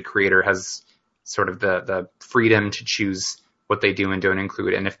ultimately, every creator has sort of the freedom to choose what they do and don't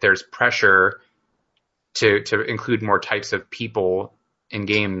include. And if there's pressure to include more types of people in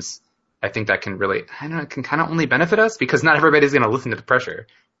games, I think that can really, it can kind of only benefit us because not everybody's going to listen to the pressure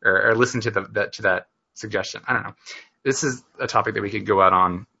or listen to that suggestion. I don't know. This is a topic that we could go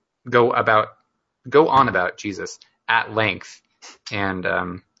on about Jesus at length. And,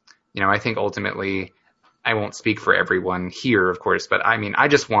 I think ultimately I won't speak for everyone here, of course, but I mean, I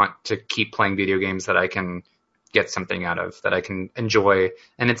just want to keep playing video games that I can get something out of, that I can enjoy.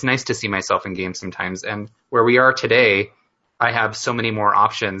 And it's nice to see myself in games sometimes. And where we are today, I have so many more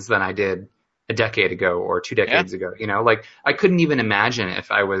options than I did a decade ago or 2 decades ago. Like I couldn't even imagine if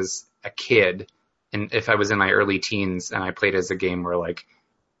I was a kid and if I was in my early teens and I played as a game where like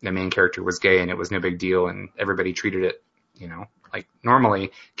the main character was gay and it was no big deal and everybody treated it, like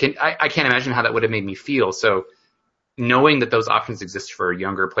normally. I can't imagine how that would have made me feel. So knowing that those options exist for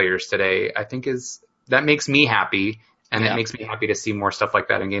younger players today, I think that makes me happy. And it makes me happy to see more stuff like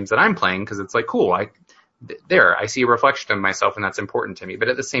that in games that I'm playing because it's like, cool, I see a reflection of myself and that's important to me. But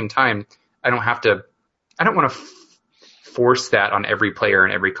at the same time, I don't want to force that on every player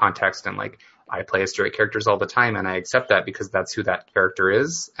in every context. And like, I play as straight characters all the time and I accept that because that's who that character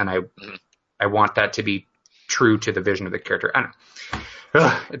is. And I want that to be true to the vision of the character. I don't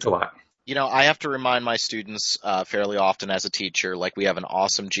know. It's a lot. I have to remind my students fairly often as a teacher, like we have an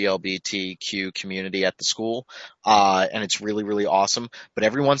awesome GLBTQ community at the school, and it's really, really awesome. But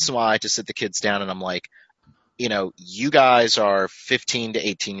every once in a while, I just sit the kids down and I'm like, you guys are 15 to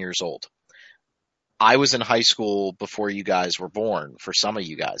 18 years old. I was in high school before you guys were born, for some of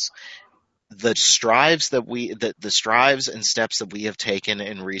you guys. The strives and steps that we have taken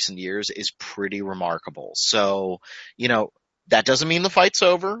in recent years is pretty remarkable. So, that doesn't mean the fight's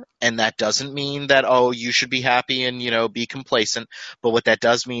over, and that doesn't mean that, oh, you should be happy and, be complacent. But what that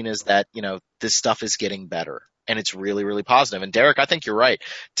does mean is that, this stuff is getting better. And it's really, really positive. And Derek, I think you're right.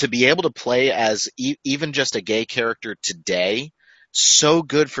 To be able to play as even just a gay character today, so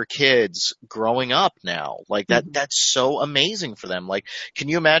good for kids growing up now. Like that's so amazing for them. Like, can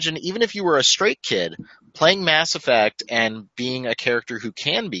you imagine, even if you were a straight kid playing Mass Effect and being a character who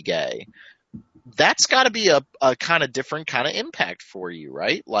can be gay, that's got to be a kind of different kind of impact for you,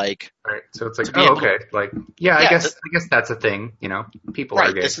 right? Like, right. So it's like, oh, okay. Like, yeah, I guess that's a thing. People right,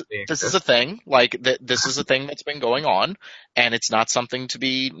 are gay. This is a thing. Like, this is a thing that's been going on, and it's not something to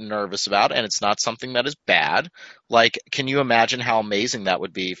be nervous about, and it's not something that is bad. Like, can you imagine how amazing that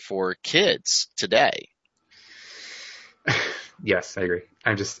would be for kids today? Yes, I agree.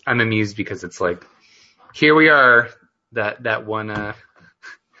 I'm amused because it's like, here we are, that one.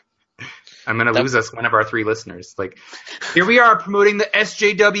 I'm going to lose us one of our 3 listeners. Like, here we are promoting the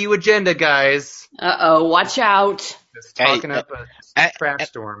SJW agenda, guys. Uh-oh, watch out. Just talking up a trash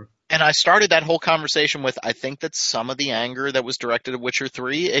storm. And I started that whole conversation with, I think that some of the anger that was directed at Witcher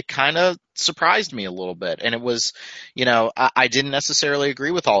 3, it kind of surprised me a little bit. And it was, I didn't necessarily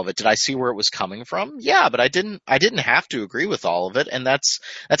agree with all of it. Did I see where it was coming from? Yeah, but I didn't have to agree with all of it. And that's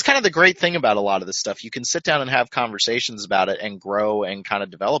kind of the great thing about a lot of this stuff. You can sit down and have conversations about it and grow and kind of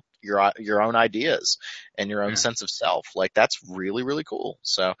develop your own ideas and your own sense of self. Like, that's really, really cool.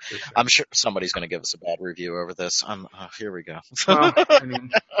 So I'm sure somebody's going to give us a bad review over this. Here we go. Well,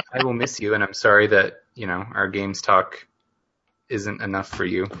 I will miss you, and I'm sorry that, our games talk isn't enough for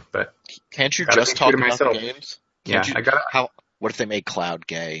you, but can't you just talk about the games? What if they made Cloud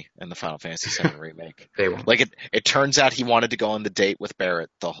gay in the Final Fantasy VII remake? They won't. Like, it turns out he wanted to go on the date with Barrett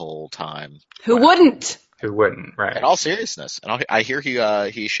the whole time. Who wouldn't? Who wouldn't, right? In all seriousness. And I hear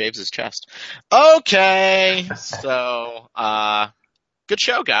he shaves his chest. Okay. So, good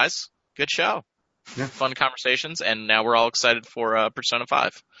show, guys. Good show. Yeah. Fun conversations, and now we're all excited for Persona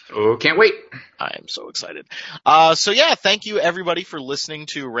 5. Oh, can't wait. I am so excited. So yeah, thank you everybody for listening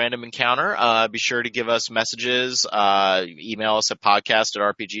to Random Encounter. Be sure to give us messages, email us at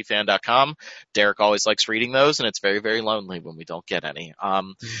podcast@rpgfan.com. Derek always likes reading those, and it's very, very lonely when we don't get any.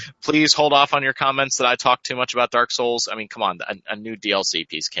 Please hold off on your comments that I talk too much about Dark Souls. I mean, come on, a new DLC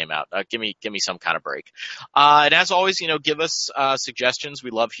piece came out. Give me some kind of break. And as always, give us suggestions.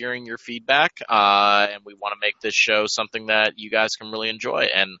 We love hearing your feedback, and we want to make this show something that you guys can really enjoy.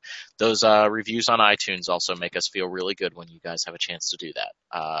 And those reviews on iTunes also make us feel really good when you guys have a chance to do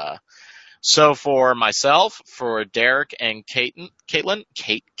that. So for myself, for Derek and Caitlin,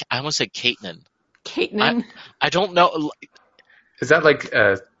 I almost said Caitlin. Caitlin? I don't know. Is that like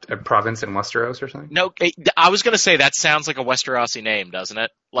a province in Westeros or something? No, I was going to say that sounds like a Westerosi name, doesn't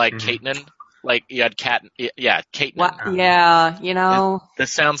it? Like Caitlin? Like you had Caitlin. Well, yeah,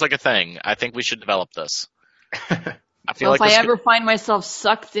 This sounds like a thing. I think we should develop this. I feel if I ever find myself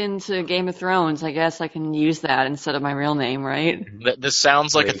sucked into Game of Thrones, I guess I can use that instead of my real name, right? This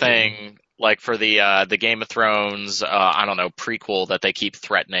sounds like a thing, like for the Game of Thrones, I don't know, prequel that they keep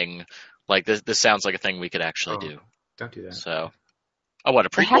threatening. Like this sounds like a thing we could actually do. Don't do that. So, what, a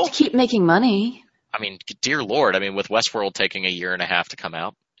prequel? They have to keep making money. I mean, dear Lord, with Westworld taking 1.5 years to come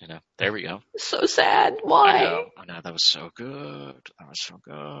out, there we go. So sad. Why? I know, that was so good.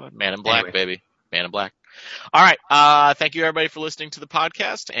 Man in Black, baby. Man in Black. All right. Thank you, everybody, for listening to the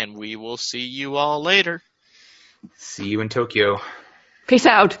podcast, and we will see you all later. See you in Tokyo. Peace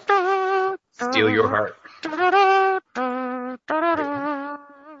out. Steal your heart. I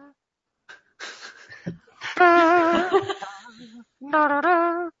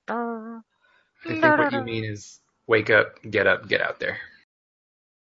think what you mean is wake up, get out there.